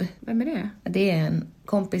tub. Vem är det? Det är en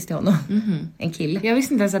kompis till honom. En kille. Jag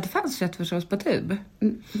visste inte ens att det fanns köttfärssås på tub.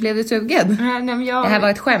 Blev du sugen? Nej, men jag... Det här var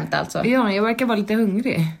ett skämt alltså. Ja, jag verkar vara lite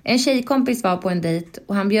hungrig. En tjejkompis var på en dejt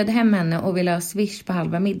och han bjöd hem henne och ville ha swish på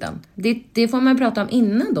halva middagen. Det får man prata om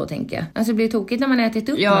innan då, tänker jag. Alltså det blir tokigt när man ätit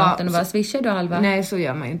upp maten och bara swishar du halva. Nej, så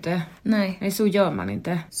gör man ju inte. Nej, så gör man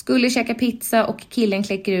inte. Skulle käka pizza och killen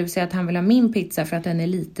kläcker ur sig att han vill ha min pizza för att den är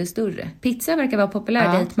lite större. Pizza verkar vara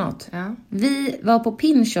populär dejtmat. Ja. Vi var på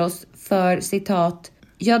Pinchos för citat...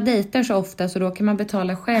 Jag dejtar så ofta så då kan man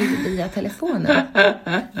betala själv via telefonen.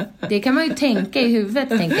 Det kan man ju tänka i huvudet,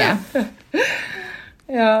 tänker jag.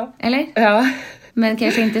 Ja. Eller? Ja. Men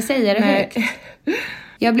kanske inte säga det högt.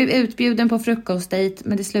 Jag blev utbjuden på frukostdejt,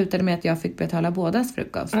 men det slutade med att jag fick betala bådas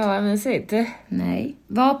frukost. Ja, men säg inte. Nej.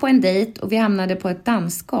 Var på en dejt och vi hamnade på ett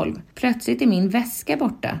dansgolv. Plötsligt är min väska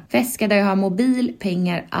borta. Väska där jag har mobil,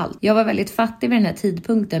 pengar, allt. Jag var väldigt fattig vid den här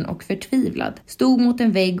tidpunkten och förtvivlad. Stod mot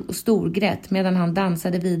en vägg och storgrät medan han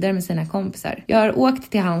dansade vidare med sina kompisar. Jag har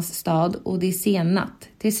åkt till hans stad och det är sen natt.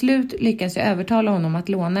 Till slut lyckas jag övertala honom att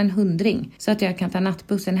låna en 100 så att jag kan ta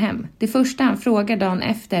nattbussen hem. Det första han frågar dagen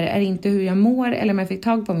efter är inte hur jag mår eller om jag fick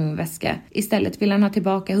tag på min väska. Istället vill han ha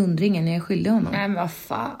tillbaka 100 när jag skyllde honom. Nej, men vad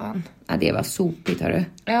fan. Ja, det var sopigt, hörru.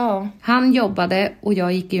 Ja. Han jobbade och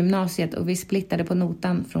jag gick i gymnasiet och vi splittade på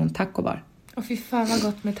notan från Taco Bar. Åh, fy fan vad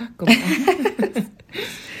gott med taco bar.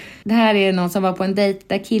 Det här är någon som var på en dejt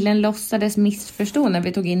där killen låtsades missförstå när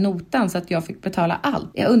vi tog in notan så att jag fick betala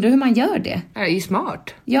allt. Jag undrar hur man gör det. Det är ju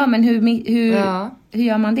smart. Ja, men hur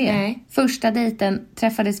gör man det? Nej. Första dejten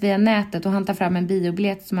träffades via nätet och han tar fram en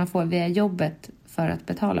biobiljett som man får via jobbet för att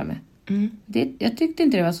betala med. Jag tyckte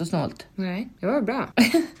inte det var så snålt. Nej, det var bra.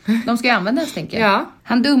 De ska ju användas, tänker jag. Ja.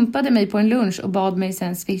 Han dumpade mig på en lunch och bad mig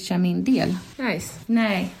sen swisha min del. Nice.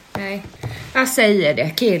 Nej. Jag säger det,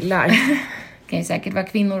 killar. Kan ju säkert vara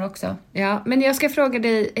kvinnor också. Ja, men jag ska fråga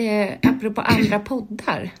dig apropå andra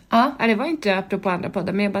poddar. Ja. Det var inte apropå andra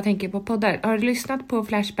poddar, men jag bara tänker på poddar. Har du lyssnat på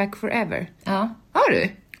Flashback Forever? Ja. Har du?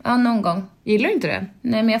 Ja, någon gång. Gillar du inte den?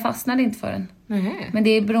 Nej, men jag fastnade inte för den. Nej. Men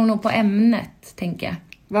det beror nog på ämnet, tänker jag.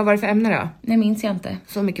 Vad var det för ämne då? Nej, minns jag inte.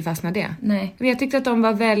 Så mycket fastnade det? Nej. Men jag tyckte att de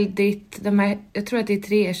var väldigt... jag tror att det är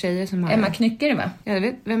 3 tjejer som har... Emma Knyckare, va? Jag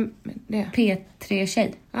vet vem det är.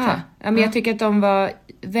 P3-tjej. Ja, men jag tycker att de var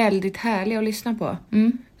väldigt härliga att lyssna på.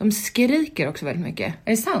 De skriker också väldigt mycket.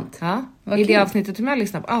 Är det sant? Ja, Vad i kul. det avsnittet som jag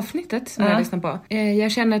lyssnade på. Jag lyssnade på.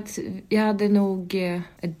 Jag känner att jag hade nog...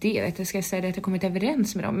 jag ska säga det att jag kommit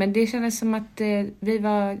överens med dem. Men det kändes som att vi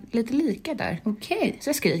var lite lika där. Okej. Så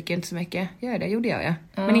jag skriker inte så mycket. Gjorde jag, ja.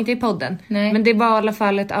 Men inte i podden. Nej. Men det var i alla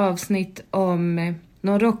fall ett avsnitt om...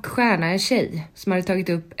 någon rockstjärna, en tjej som hade tagit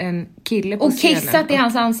upp en kille på Och scenen. kissat i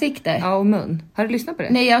hans ansikte. Ja, och mun. Har du lyssnat på det?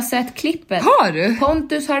 Nej, jag har sett klippet. Har du?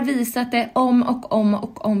 Pontus har visat det om och om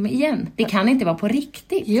och om igen. Det kan inte vara på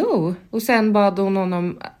riktigt. Jo. Och sen bad hon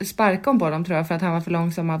honom sparka om på dem, tror jag, för att han var för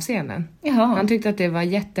långsam av scenen. Jaha. Han tyckte att det var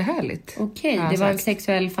jättehärligt. Okej, Ja, det var en sagt.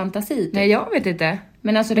 sexuell fantasi. Typ. Nej, jag vet inte.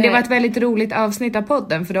 Men alltså Det var ett väldigt roligt avsnitt av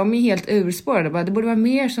podden, för de är helt urspårade. Det borde vara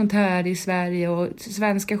mer sånt här i Sverige och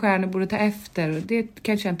svenska stjärnor borde ta efter. Och det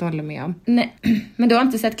kanske jag inte håller med om. Nej, men du har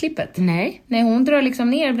inte sett klippet? Nej. Nej, hon drar liksom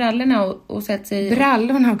ner brallorna och sätter sig...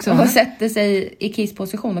 Brallorna också. Och sätter sig i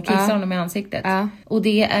kissposition och kissar honom i ansiktet. Ja. Och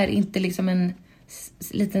det är inte liksom en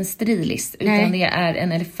liten strilis, utan Nej. det är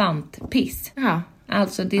en elefantpiss. Ja.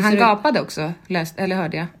 Alltså, det Han ser gapade också, eller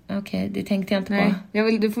hörde jag. Okej, det tänkte jag inte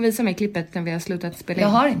Nej. på. Du får visa mig klippet när vi har slutat spela in. Jag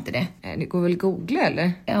har inte det. Det går väl googla,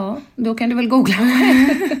 eller? Ja, då kan du väl googla.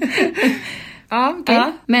 Ja, okej.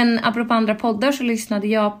 Ja, men apropå andra poddar så lyssnade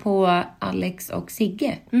jag på Alex och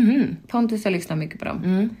Sigge. Pontus har lyssnat mycket på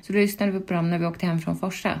dem. Så då lyssnade vi på dem när vi åkte hem från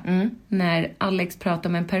Forsa. När Alex pratade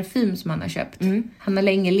om en parfym som han har köpt. Han har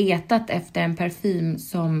länge letat efter en parfym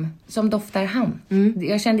som doftar han.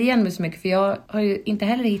 Jag kände igen mig så mycket för jag har ju inte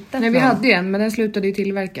heller hittat Nej, vi någon. hade ju en, men den slutade ju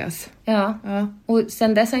tillverkas. Ja, och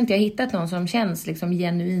sen dess har inte jag hittat någon som känns liksom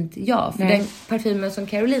genuint För den parfymen som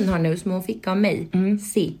Caroline har nu, som hon fick av mig,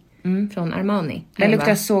 från Armani. Den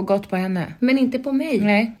luktar så gott på henne. Men inte på mig.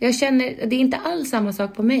 Nej. Jag känner, det är inte alls samma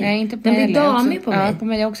sak på mig. Nej, inte på den mig blir heller. damig Också, på mig. Ja, på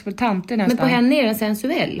mig också, på tanter nästan. Men på henne är den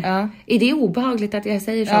sensuell. Ja. Är det obehagligt att jag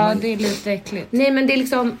säger så? Ja, det är lite äckligt. Nej, men det är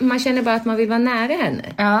liksom, man känner bara att man vill vara nära henne.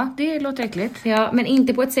 Ja, det låter äckligt. Ja, men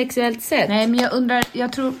inte på ett sexuellt sätt. Nej, men jag undrar,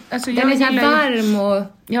 jag tror... Alltså, Den är så här varm och...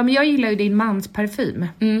 Ja, men jag gillar ju din mans parfym.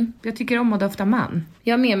 Jag tycker om att dofta man.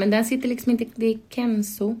 Jag med, men den sitter liksom inte... Det är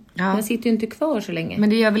Kenzo. Ja. Den sitter ju inte kvar så länge. Men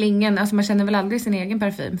det gör väl ingen... Alltså man känner väl aldrig sin egen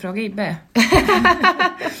parfym. Fråga Ibbe.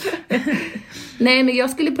 Nej, men jag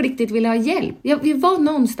skulle på riktigt vilja ha hjälp. Vi var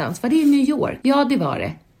någonstans. Var det i New York? Ja, det var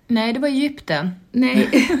det. Nej, det var Egypten. Nej,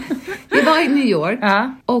 det var i New York.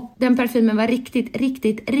 Ja. Och den parfymen var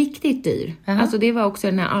riktigt dyr. Alltså det var också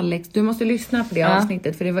den här Alex. Du måste lyssna på det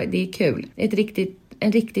avsnittet för det är kul. Jag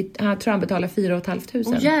tror han betalar 4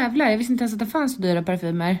 500. Jävlar, jag visste inte ens att det fanns så dyra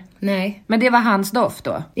parfymer. Nej. Men det var hans doft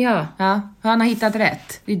då? Ja. Ja, han har hittat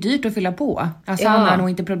rätt. Det är dyrt att fylla på. Alltså han har nog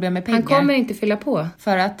inte problem med pengar. Han kommer inte fylla på.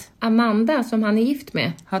 För att? Amanda, som han är gift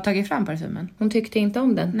med, har tagit fram parfymen. Hon tyckte inte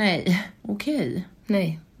om den. Nej, okej.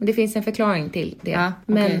 Nej, men det finns en förklaring till det. Ja,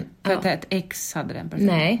 men okej. För att ett ex hade den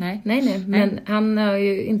parfymen. Nej. Men han har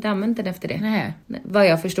ju inte använt den efter det. Nej. Vad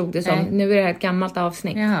jag förstod det som. Nej. Nu är det här ett gammalt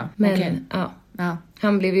avsnitt. Jaha, men okej. ja.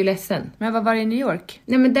 Han blev ju ledsen. Men vad var det i New York?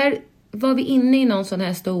 Nej, men där var vi inne i någon sån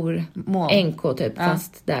här stor Mål. NK typ,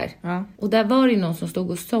 fast där. Ja. Och där var det någon som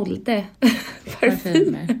stod och sålde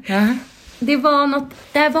parfymer. Ja. Det var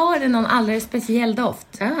där var det någon alldeles speciell doft.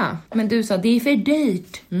 Ja. Men du sa, det är för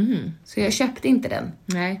dyrt. Så jag köpte inte den.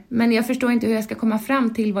 Nej. Men jag förstår inte hur jag ska komma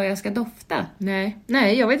fram till vad jag ska dofta. Nej,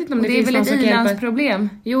 jag vet inte om Och det det är finns väl någon ett som kan hjälpa. i-landsproblem.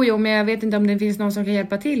 Jo, men jag vet inte om det finns någon som kan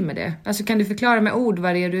hjälpa till med det. Alltså kan du förklara med ord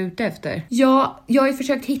vad det är du är ute efter? Ja, jag har ju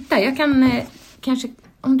försökt hitta. Jag kan kanske,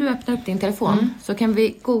 om du öppnar upp din telefon så kan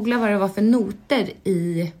vi googla vad det var för noter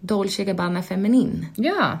i Dolce & Gabbana Feminine.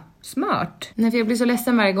 Ja, smart. Nej, för jag blir så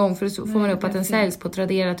ledsen varje gång för så får man upp att den säljs på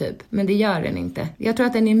Tradera typ. Men det gör den inte. Jag tror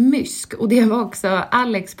att den är mysk och det var också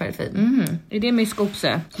Alex parfym. Är det mysk också?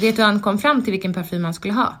 Vet du hur han kom fram till vilken parfym han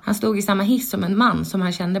skulle ha? Han stod i samma hiss som en man som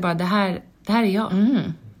han kände bara, det här är jag.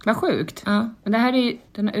 Vad sjukt. Ja. Men det här är,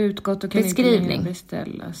 den har utgått och kan Beskrivning. inte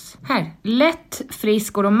beställas. Här. Lätt,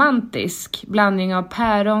 frisk och romantisk. Blandning av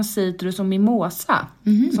päron, citrus och mimosa.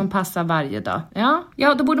 Som passar varje dag.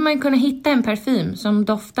 Ja, då borde man ju kunna hitta en parfym som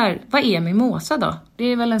doftar. Vad är mimosa då? Det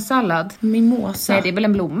är väl en sallad? Mimosa. Nej, det är väl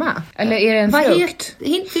en blomma? Eller är det en Vad frukt?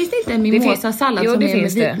 Finns det inte en mimosa-sallad Jo, som det är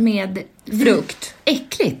finns det. med Frukt.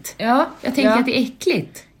 Äckligt. Ja. Jag tänker att det är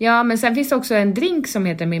äckligt. Ja, men sen finns det också en drink som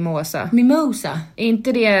heter mimosa. Mimosa. Är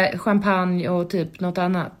inte det champagne och typ något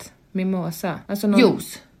annat? Mimosa. Alltså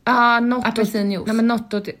Juice. Ja, något. Apelsinjuice. Nej, men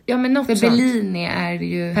något åt... Ja, men något För sånt. Bellini är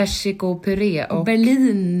ju... Persikopuré och...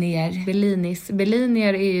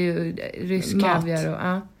 Bellinier är ju rysk Mat. kaviar och...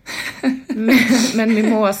 Ja. men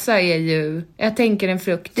mimosa är ju... Jag tänker en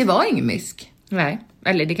frukt. Det var ingen mysk. Nej.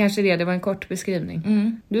 Eller det kanske det var en kort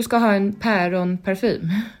beskrivning. Du ska ha en päronparfym.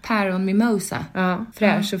 Päron mimosa. Ja,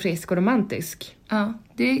 fräsch och frisk och romantisk. Ja,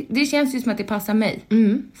 det känns ju som att det passar mig.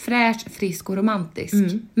 Fräsch, frisk och romantisk.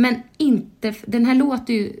 Men inte... Den här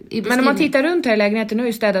låter ju... I Men om man tittar runt här i lägenheten, nu har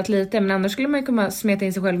ju städat lite, men annars skulle man ju kunna smeta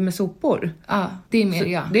in sig själv med sopor. Ja, det är mer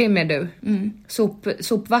jag. Det är med du.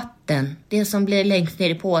 Sopvatten. Det som blir längst ner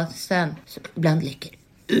i påsen. Ibland läcker.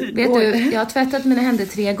 Vet du, jag har tvättat mina händer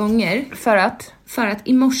 3 gånger. För att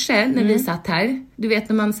i morse när vi satt här, du vet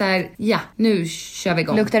när man säger ja, nu kör vi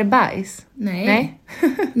igång. Luktar det bajs? Nej.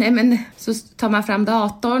 Nej, men så tar man fram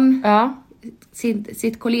datorn,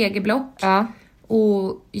 sitt kollegieblock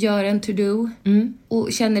och gör en to-do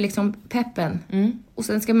och känner liksom peppen. Och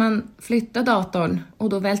sen ska man flytta datorn och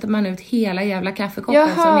då välter man ut hela jävla kaffekoppen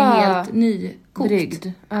som är helt nykokt. Brygd.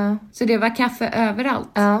 Så det var kaffe överallt.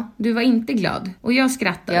 Du var inte glad. Och jag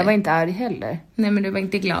skrattade. Jag var inte arg heller. Nej, men du var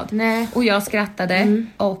inte glad. Nej. Och jag skrattade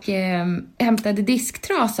och hämtade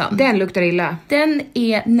disktrasan. Den luktar illa. Den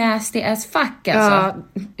är nasty as fuck alltså.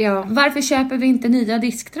 Ja. Varför köper vi inte nya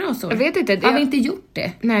disktrasor? Jag vet inte. Har vi inte gjort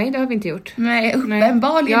det? Nej, det har vi inte gjort. Nej,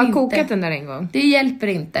 uppenbarligen inte. Jag har kokat den där en gång. Det hjälper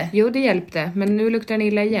inte. Jo, det hjälpte. Men nu luktar luktar den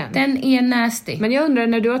illa igen. Den är nasty. Men jag undrar,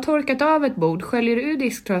 när du har torkat av ett bord, sköljer du ur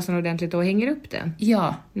disktrasan ordentligt och hänger upp den?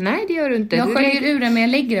 Ja. Nej, det gör du inte. Jag sköljer ur den, men jag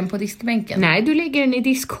lägger den på diskbänken. Nej, du lägger den i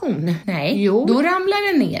diskhon. Nej, jo. Då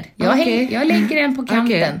ramlar den ner. Jag lägger den på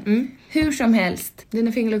kanten. Okay. Hur som helst.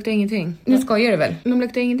 Dina fingrar luktar ingenting. Nu skojar du väl? De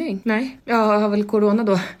luktar ingenting. Nej, jag har väl corona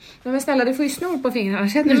då. Men snälla, du får ju snor på fingrarna.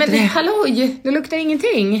 Nej, men halloj! Det luktar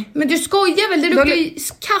ingenting. Men du skojar väl? Det luktar ju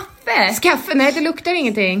kaffe. Kaffe? Nej, det luktar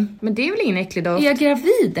ingenting. Men det är väl ingen äcklig doft? Är jag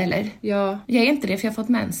gravid eller? Ja. Jag är inte det, för jag har fått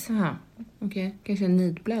mens. Jaha. Okej, kanske en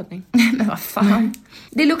nidblödning. Men vad fan.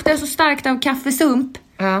 Det luktar så starkt av kaffesump.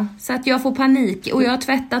 Ja. Så att jag får panik. Och jag har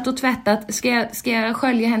tvättat. Ska jag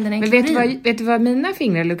skölja händerna i klorin? Men vet du vad mina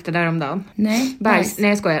fingrar luktade däromdagen? Nej. Bajs. Nej,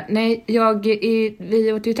 jag skojar. Nej,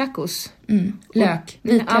 vi åt ju tacos. Lök.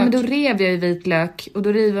 Vitlök. Ja, men då rev jag ju vitlök. Och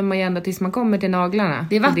då river man ju ända tills man kommer till naglarna.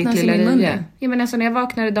 Det vattnas i min mun. Ja, men alltså när jag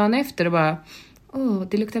vaknade dagen efter och bara...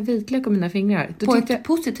 det luktar vitlök om mina fingrar. På ett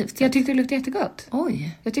positivt sätt. Jag tyckte det luktade jättegott.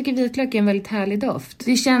 Oj. Jag tycker vitlök är en väldigt härlig doft.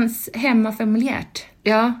 Det känns hemmafamiljärt.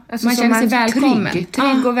 Ja, alltså man känner sig välkommen.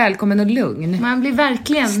 Trygg och välkommen och lugn. Man blir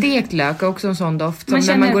verkligen... Stekt lök är också en sån doft. Som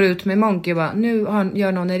när man går ut med Monkey och bara, nu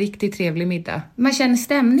gör någon en riktigt trevlig middag. Man känner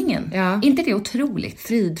stämningen. Ja. Inte det otroligt?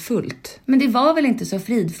 Fridfullt. Men det var väl inte så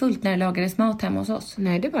fridfullt när det lagades mat hemma hos oss?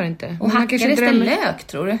 Nej, det var det inte. Och hackades det lök,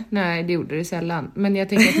 tror du? Nej, det gjorde det sällan. Men jag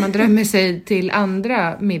tänker att man drömmer sig till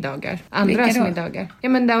andra middagar. Andras middagar. Ja,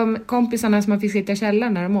 men de kompisarna som man fick sitta i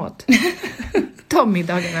källaren när de åt. De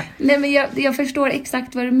middagarna. Nej, men jag förstår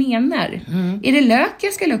exakt vad du menar. Är det lök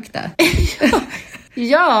jag ska lukta?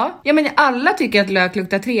 Ja, men alla tycker att lök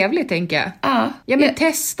luktar trevligt, tänker jag. Ja, men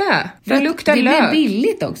testa. För det luktar det lök. Det blir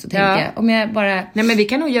billigt också, tänker jag. Om jag bara... Nej, men vi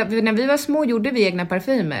kan nog när vi var små gjorde vi egna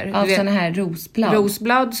parfymer. Av såna här rosblad.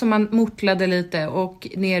 Rosblad som man mortlade lite och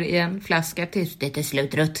ner i en flaska tills det till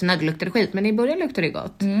slut ruttnade. Det luktade skit, men i början luktade det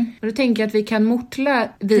gott. Och då tänker jag att vi kan mortla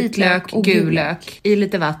vitlök och gul lök i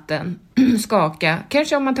lite vatten. Skaka.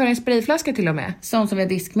 Kanske om man tar en sprayflaska till och med. Sånt som vi har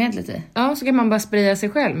diskmedlet i. Ja, så kan man bara spraya sig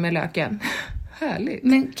själv med löken. Härligt.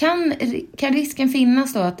 Men kan risken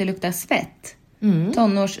finnas då att det luktar svett?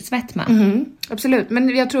 Tonårssvettma? Absolut,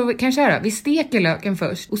 men jag tror kanske här då, vi steker löken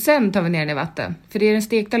först och sen tar vi ner den i vatten. För det är den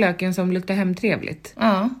stekta löken som luktar hemtrevligt.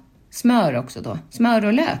 Ja, smör också då. Smör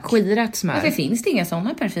och lök. Skirat smör. Varför finns det inga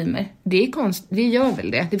sådana parfymer? Det är det gör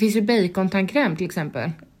väl det. Det finns ju bacontandkräm till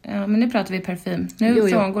exempel. Ja, men nu pratar vi parfym. Nu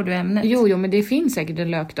frångår du ämnet. Jo, men det finns säkert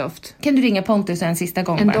en lökdoft. Kan du ringa Pontus en sista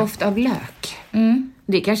gång En bara? doft av lök.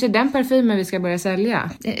 Det är kanske den parfymen vi ska börja sälja.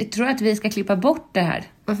 Jag tror att vi ska klippa bort det här.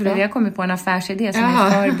 Varför då? För vi har kommit på en affärsidé som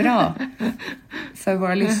är för bra för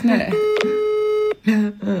våra lyssnare.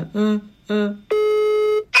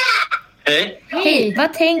 Hej. Hej,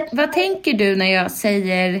 vad tänker du när jag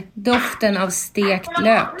säger doften av stekt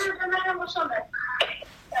lök?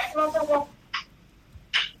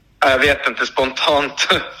 Jag vet inte,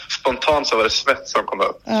 spontant så var det svett som kom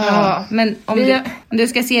upp. Ja, men om du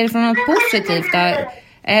ska se det från något positivt där.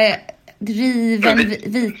 Riven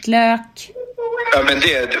vitlök. Ja, men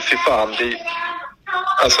fy fan.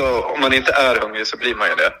 Alltså, om man inte är hungrig så blir man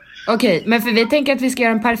ju det. Okej, men för vi tänker att vi ska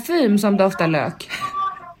göra en parfym som doftar lök.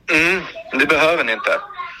 Det behöver ni inte.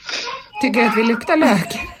 Tycker du att vi luktar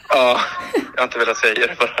lök? Ja, jag har inte velat säga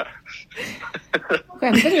det bara.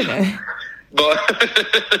 Skämtar du nu?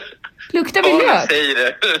 Luktar vi lök? Säger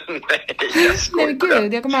det. Nej, jag skojar. Nej,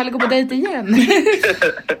 gud, jag kommer aldrig gå på dejt igen.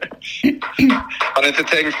 Har ni inte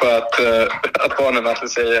tänkt på att barnen alltid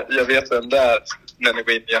säger jag vet vem det är när ni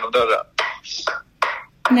går in genom dörren?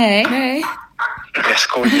 Nej. Jag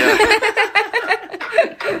skojar.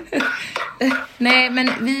 Nej, men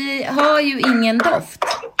vi har ju ingen doft.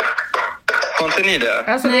 Har inte ni det?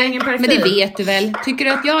 Alltså, det är ingen parfym. Men det vet du väl. Tycker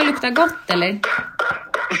du att jag luktar gott, eller?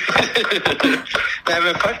 Nej,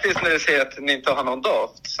 men faktiskt när du säger att ni inte har någon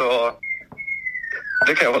doft så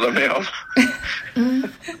det kan jag hålla med om.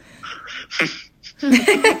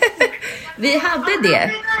 Vi hade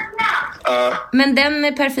det. Men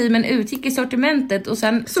den parfymen utgick i sortimentet och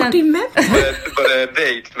sen... Var det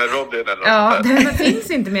date med Robin eller något? Ja, den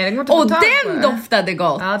finns inte mer. Och den doftade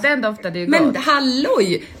gott. Ja, den doftade ju men gott. Men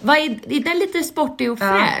halloj, är den lite sportig och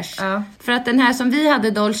fräsch? Ja. För att den här som vi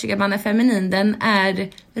hade, Dolce Gabbana Feminin, den är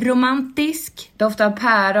romantisk. Doft av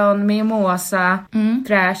päron, mimosa,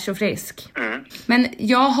 fräsch och frisk. Men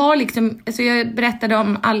jag har liksom, alltså jag berättade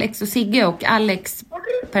om Alex och Sigge och Alex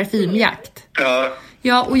parfymjakt.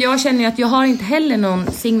 Ja, och jag känner ju att jag har inte heller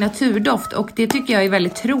någon signaturdoft och det tycker jag är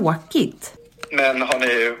väldigt tråkigt. Men har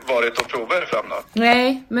ni varit och provat er fram då?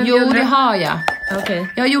 Nej, men jo, det har jag. Okay.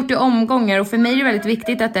 Jag har gjort det omgångar och för mig är det väldigt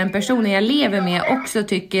viktigt att den personen jag lever med också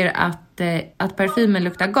tycker att parfymen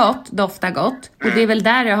luktar gott, doftar gott. Och det är väl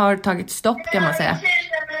där jag har tagit stopp, kan man säga.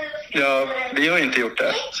 Ja, vi har inte gjort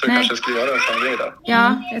det. Så vi kanske ska göra en sån grej då.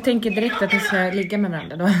 Ja, jag tänker direkt att ni ska ligga med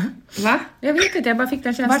varandra då. Va? Jag vet inte, jag bara fick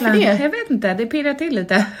den känslan. Varför det? Jag vet inte, det pirrar till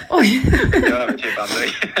lite. Oj. Ja, men typ aldrig.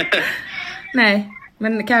 Nej,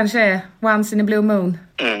 men kanske once in a blue moon.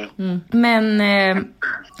 Men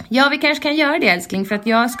ja, vi kanske kan göra det, älskling. För att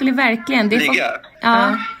jag skulle verkligen... Ligga?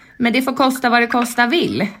 Ja, men det får kosta vad det kosta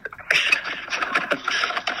vill.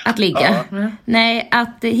 Att ligga. Ja. Nej,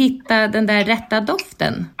 att hitta den där rätta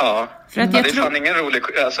doften. Ja, för att det är fan ingen rolig,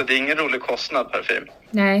 alltså det är ingen rolig kostnad parfym.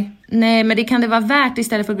 Nej, men det kan det vara värt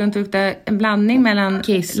istället för att gå runt och lukta en blandning mellan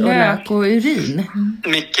kiss och lök och urin.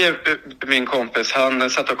 Micke, min kompis, han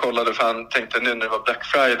satt och kollade för han tänkte nu när det var Black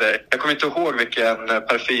Friday. Jag kommer inte ihåg vilken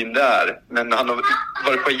parfym det är, men han har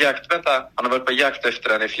varit på jakt efter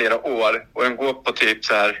den i flera år och den går på typ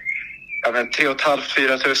så här. Ja, men 3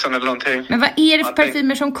 500-4 tusen eller någonting. Men vad är det för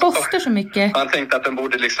parfymer som kostar så mycket? Han tänkte att den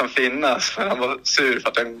borde liksom finnas. För han var sur för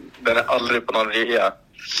att den är aldrig på någon rea.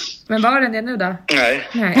 Men var den det nu då? Nej.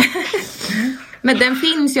 Men den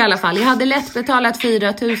finns ju i alla fall. Jag hade lätt betalat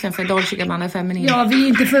 4 000 för Dolce Gabbana Feminine. Ja, vi är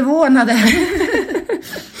inte förvånade.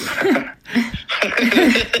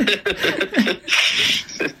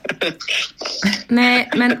 Nej,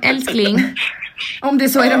 men älskling. Om det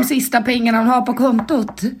så är de sista pengarna hon har på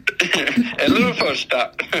kontot. Eller de första.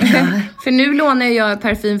 För nu lånar jag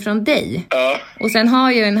parfym från dig. Ja. Och sen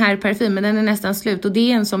har jag den här parfymen, den är nästan slut. Och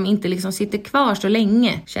det är en som inte liksom sitter kvar så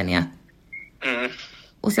länge, känner jag.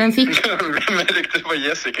 Och sen fick... Men riktigt vad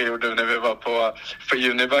Jessica gjorde när vi var på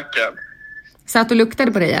Junibacken. Satt och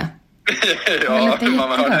luktade på dig, ja. Ja,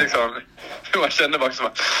 man hörde liksom... Man kände bara som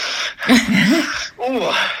att...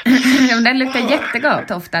 Men den luktar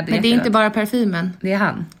jättegott ofta. Men det är inte bara parfymen. Det är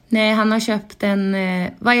han. Nej, han har köpt en...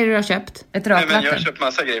 vad är det du har köpt? Ett rakvatten. Nej, men jag har köpt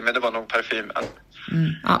massa grejer, men det var nog parfymen.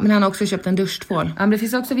 Ja, men han har också köpt en duschtvål. Ja, men det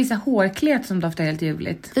finns också vissa hårklet som doftar helt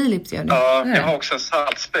ljuvligt. Philips gör det. Ja, jag har också en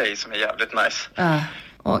saltspray som är jävligt nice. Ja.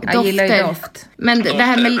 Och jag gillar ju doft. Men det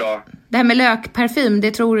här med lökparfym,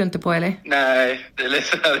 det tror du inte på, eller? Nej, det är lite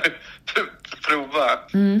så här... Prova.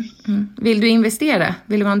 Vill du investera?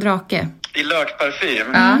 Vill du ha en drake? I lökparfym?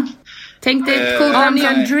 Ja. Tänk dig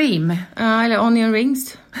Onion Dream. Ja, eller Onion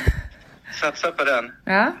Rings. Satsa på den.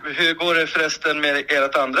 Ja. Hur går det förresten med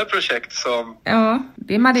ert andra projekt som... Ja,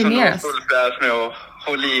 det marineras. Som nu och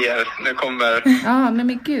håll i er. Nu kommer... Ja,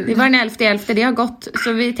 men gud. Det var den 11/11. Det har gått.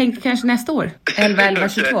 Så vi tänkte kanske nästa år.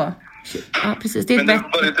 11/11/22. Ja, precis. Det är men det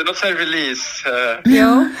var inte något så här release.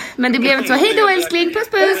 Jo, men det blev inte så. Hej då, älskling. Puss,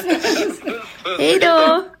 puss. Hej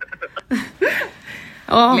då.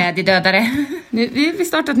 Glädjedödare. Nu, vi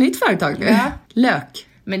startar ett nytt företag nu. Ja. Lök.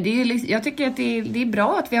 Men det är ju, jag tycker att det är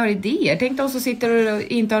bra att vi har idéer. Tänk de som sitter och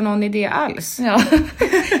inte har någon idé alls. Ja.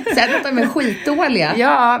 Sen att de är skitdåliga.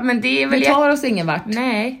 Ja, men det är väl... Vi tar oss ingen vart.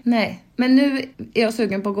 Nej. Men nu är jag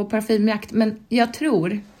sugen på att gå parfymjakt. Men jag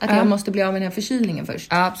tror att jag måste bli av med den här förkylningen först.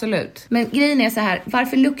 Ja, absolut. Men grejen är så här.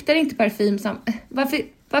 Varför luktar inte parfym som...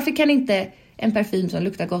 Varför kan inte en parfym som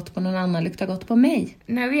luktar gott på någon annan lukta gott på mig?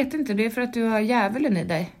 Nej, jag vet inte. Det är för att du har djävulen i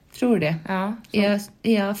dig. Tror du det? Ja.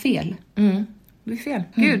 Är jag fel? Du är fel.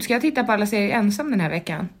 Gud, ska jag titta på alla serier ensam den här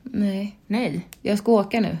veckan? Nej. Jag ska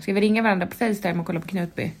åka nu. Ska vi ringa varandra på FaceTime och kolla på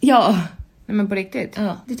Knutby? Ja. Nej, men på riktigt?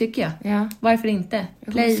 Ja, det tycker jag. Ja. Varför inte?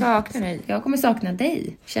 Jag kommer sakna dig. Jag kommer sakna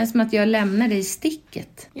dig. Känns som att jag lämnar dig i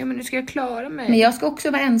sticket. Ja, men nu ska jag klara mig. Men jag ska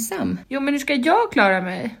också vara ensam. Jo, men nu ska jag klara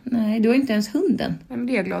mig. Nej, du har inte ens hunden. Nej, men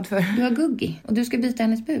det är jag glad för. Du har Guggi och du ska byta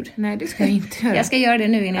hennes bur. Nej, det ska jag inte göra. Jag ska göra det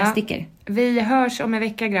nu innan jag sticker. Vi hörs om en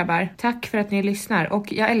vecka, grabbar. Tack för att ni lyssnar.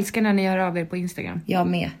 Och jag älskar när ni hör av er på Instagram. Jag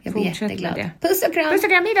med. Jag blir Fortsätt jätteglad. med det. Puss och kram. Puss och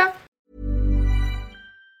kram, hejdå.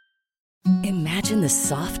 Imagine the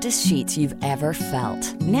softest sheets you've ever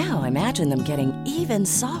felt. Now imagine them getting even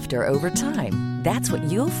softer over time. That's what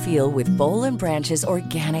you'll feel with Boll & Branch's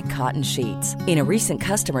organic cotton sheets. In a recent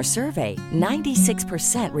customer survey,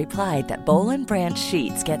 96% replied that Boll & Branch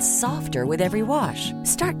sheets get softer with every wash.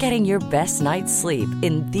 Start getting your best night's sleep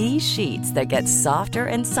in these sheets that get softer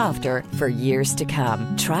and softer for years to come.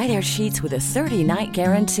 Try their sheets with a 30-night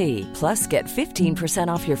guarantee. Plus, get 15%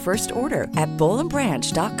 off your first order at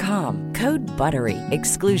bollandbranch.com. Code BUTTERY.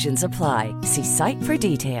 Exclusions apply. See site for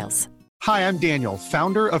details. Hi, I'm Daniel,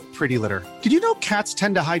 founder of Pretty Litter. Did you know cats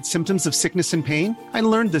tend to hide symptoms of sickness and pain? I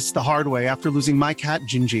learned this the hard way after losing my cat,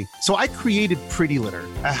 Gingy. So I created Pretty Litter,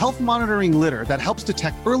 a health monitoring litter that helps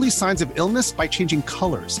detect early signs of illness by changing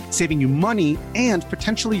colors, saving you money and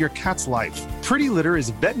potentially your cat's life. Pretty Litter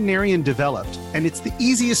is veterinarian developed, And it's the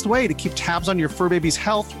easiest way to keep tabs on your fur baby's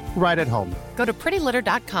health right at home. Go to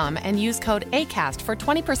prettylitter.com and use code ACAST for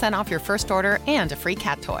 20% off your first order and a free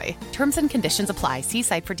cat toy. Terms and conditions apply. See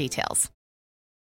site for details.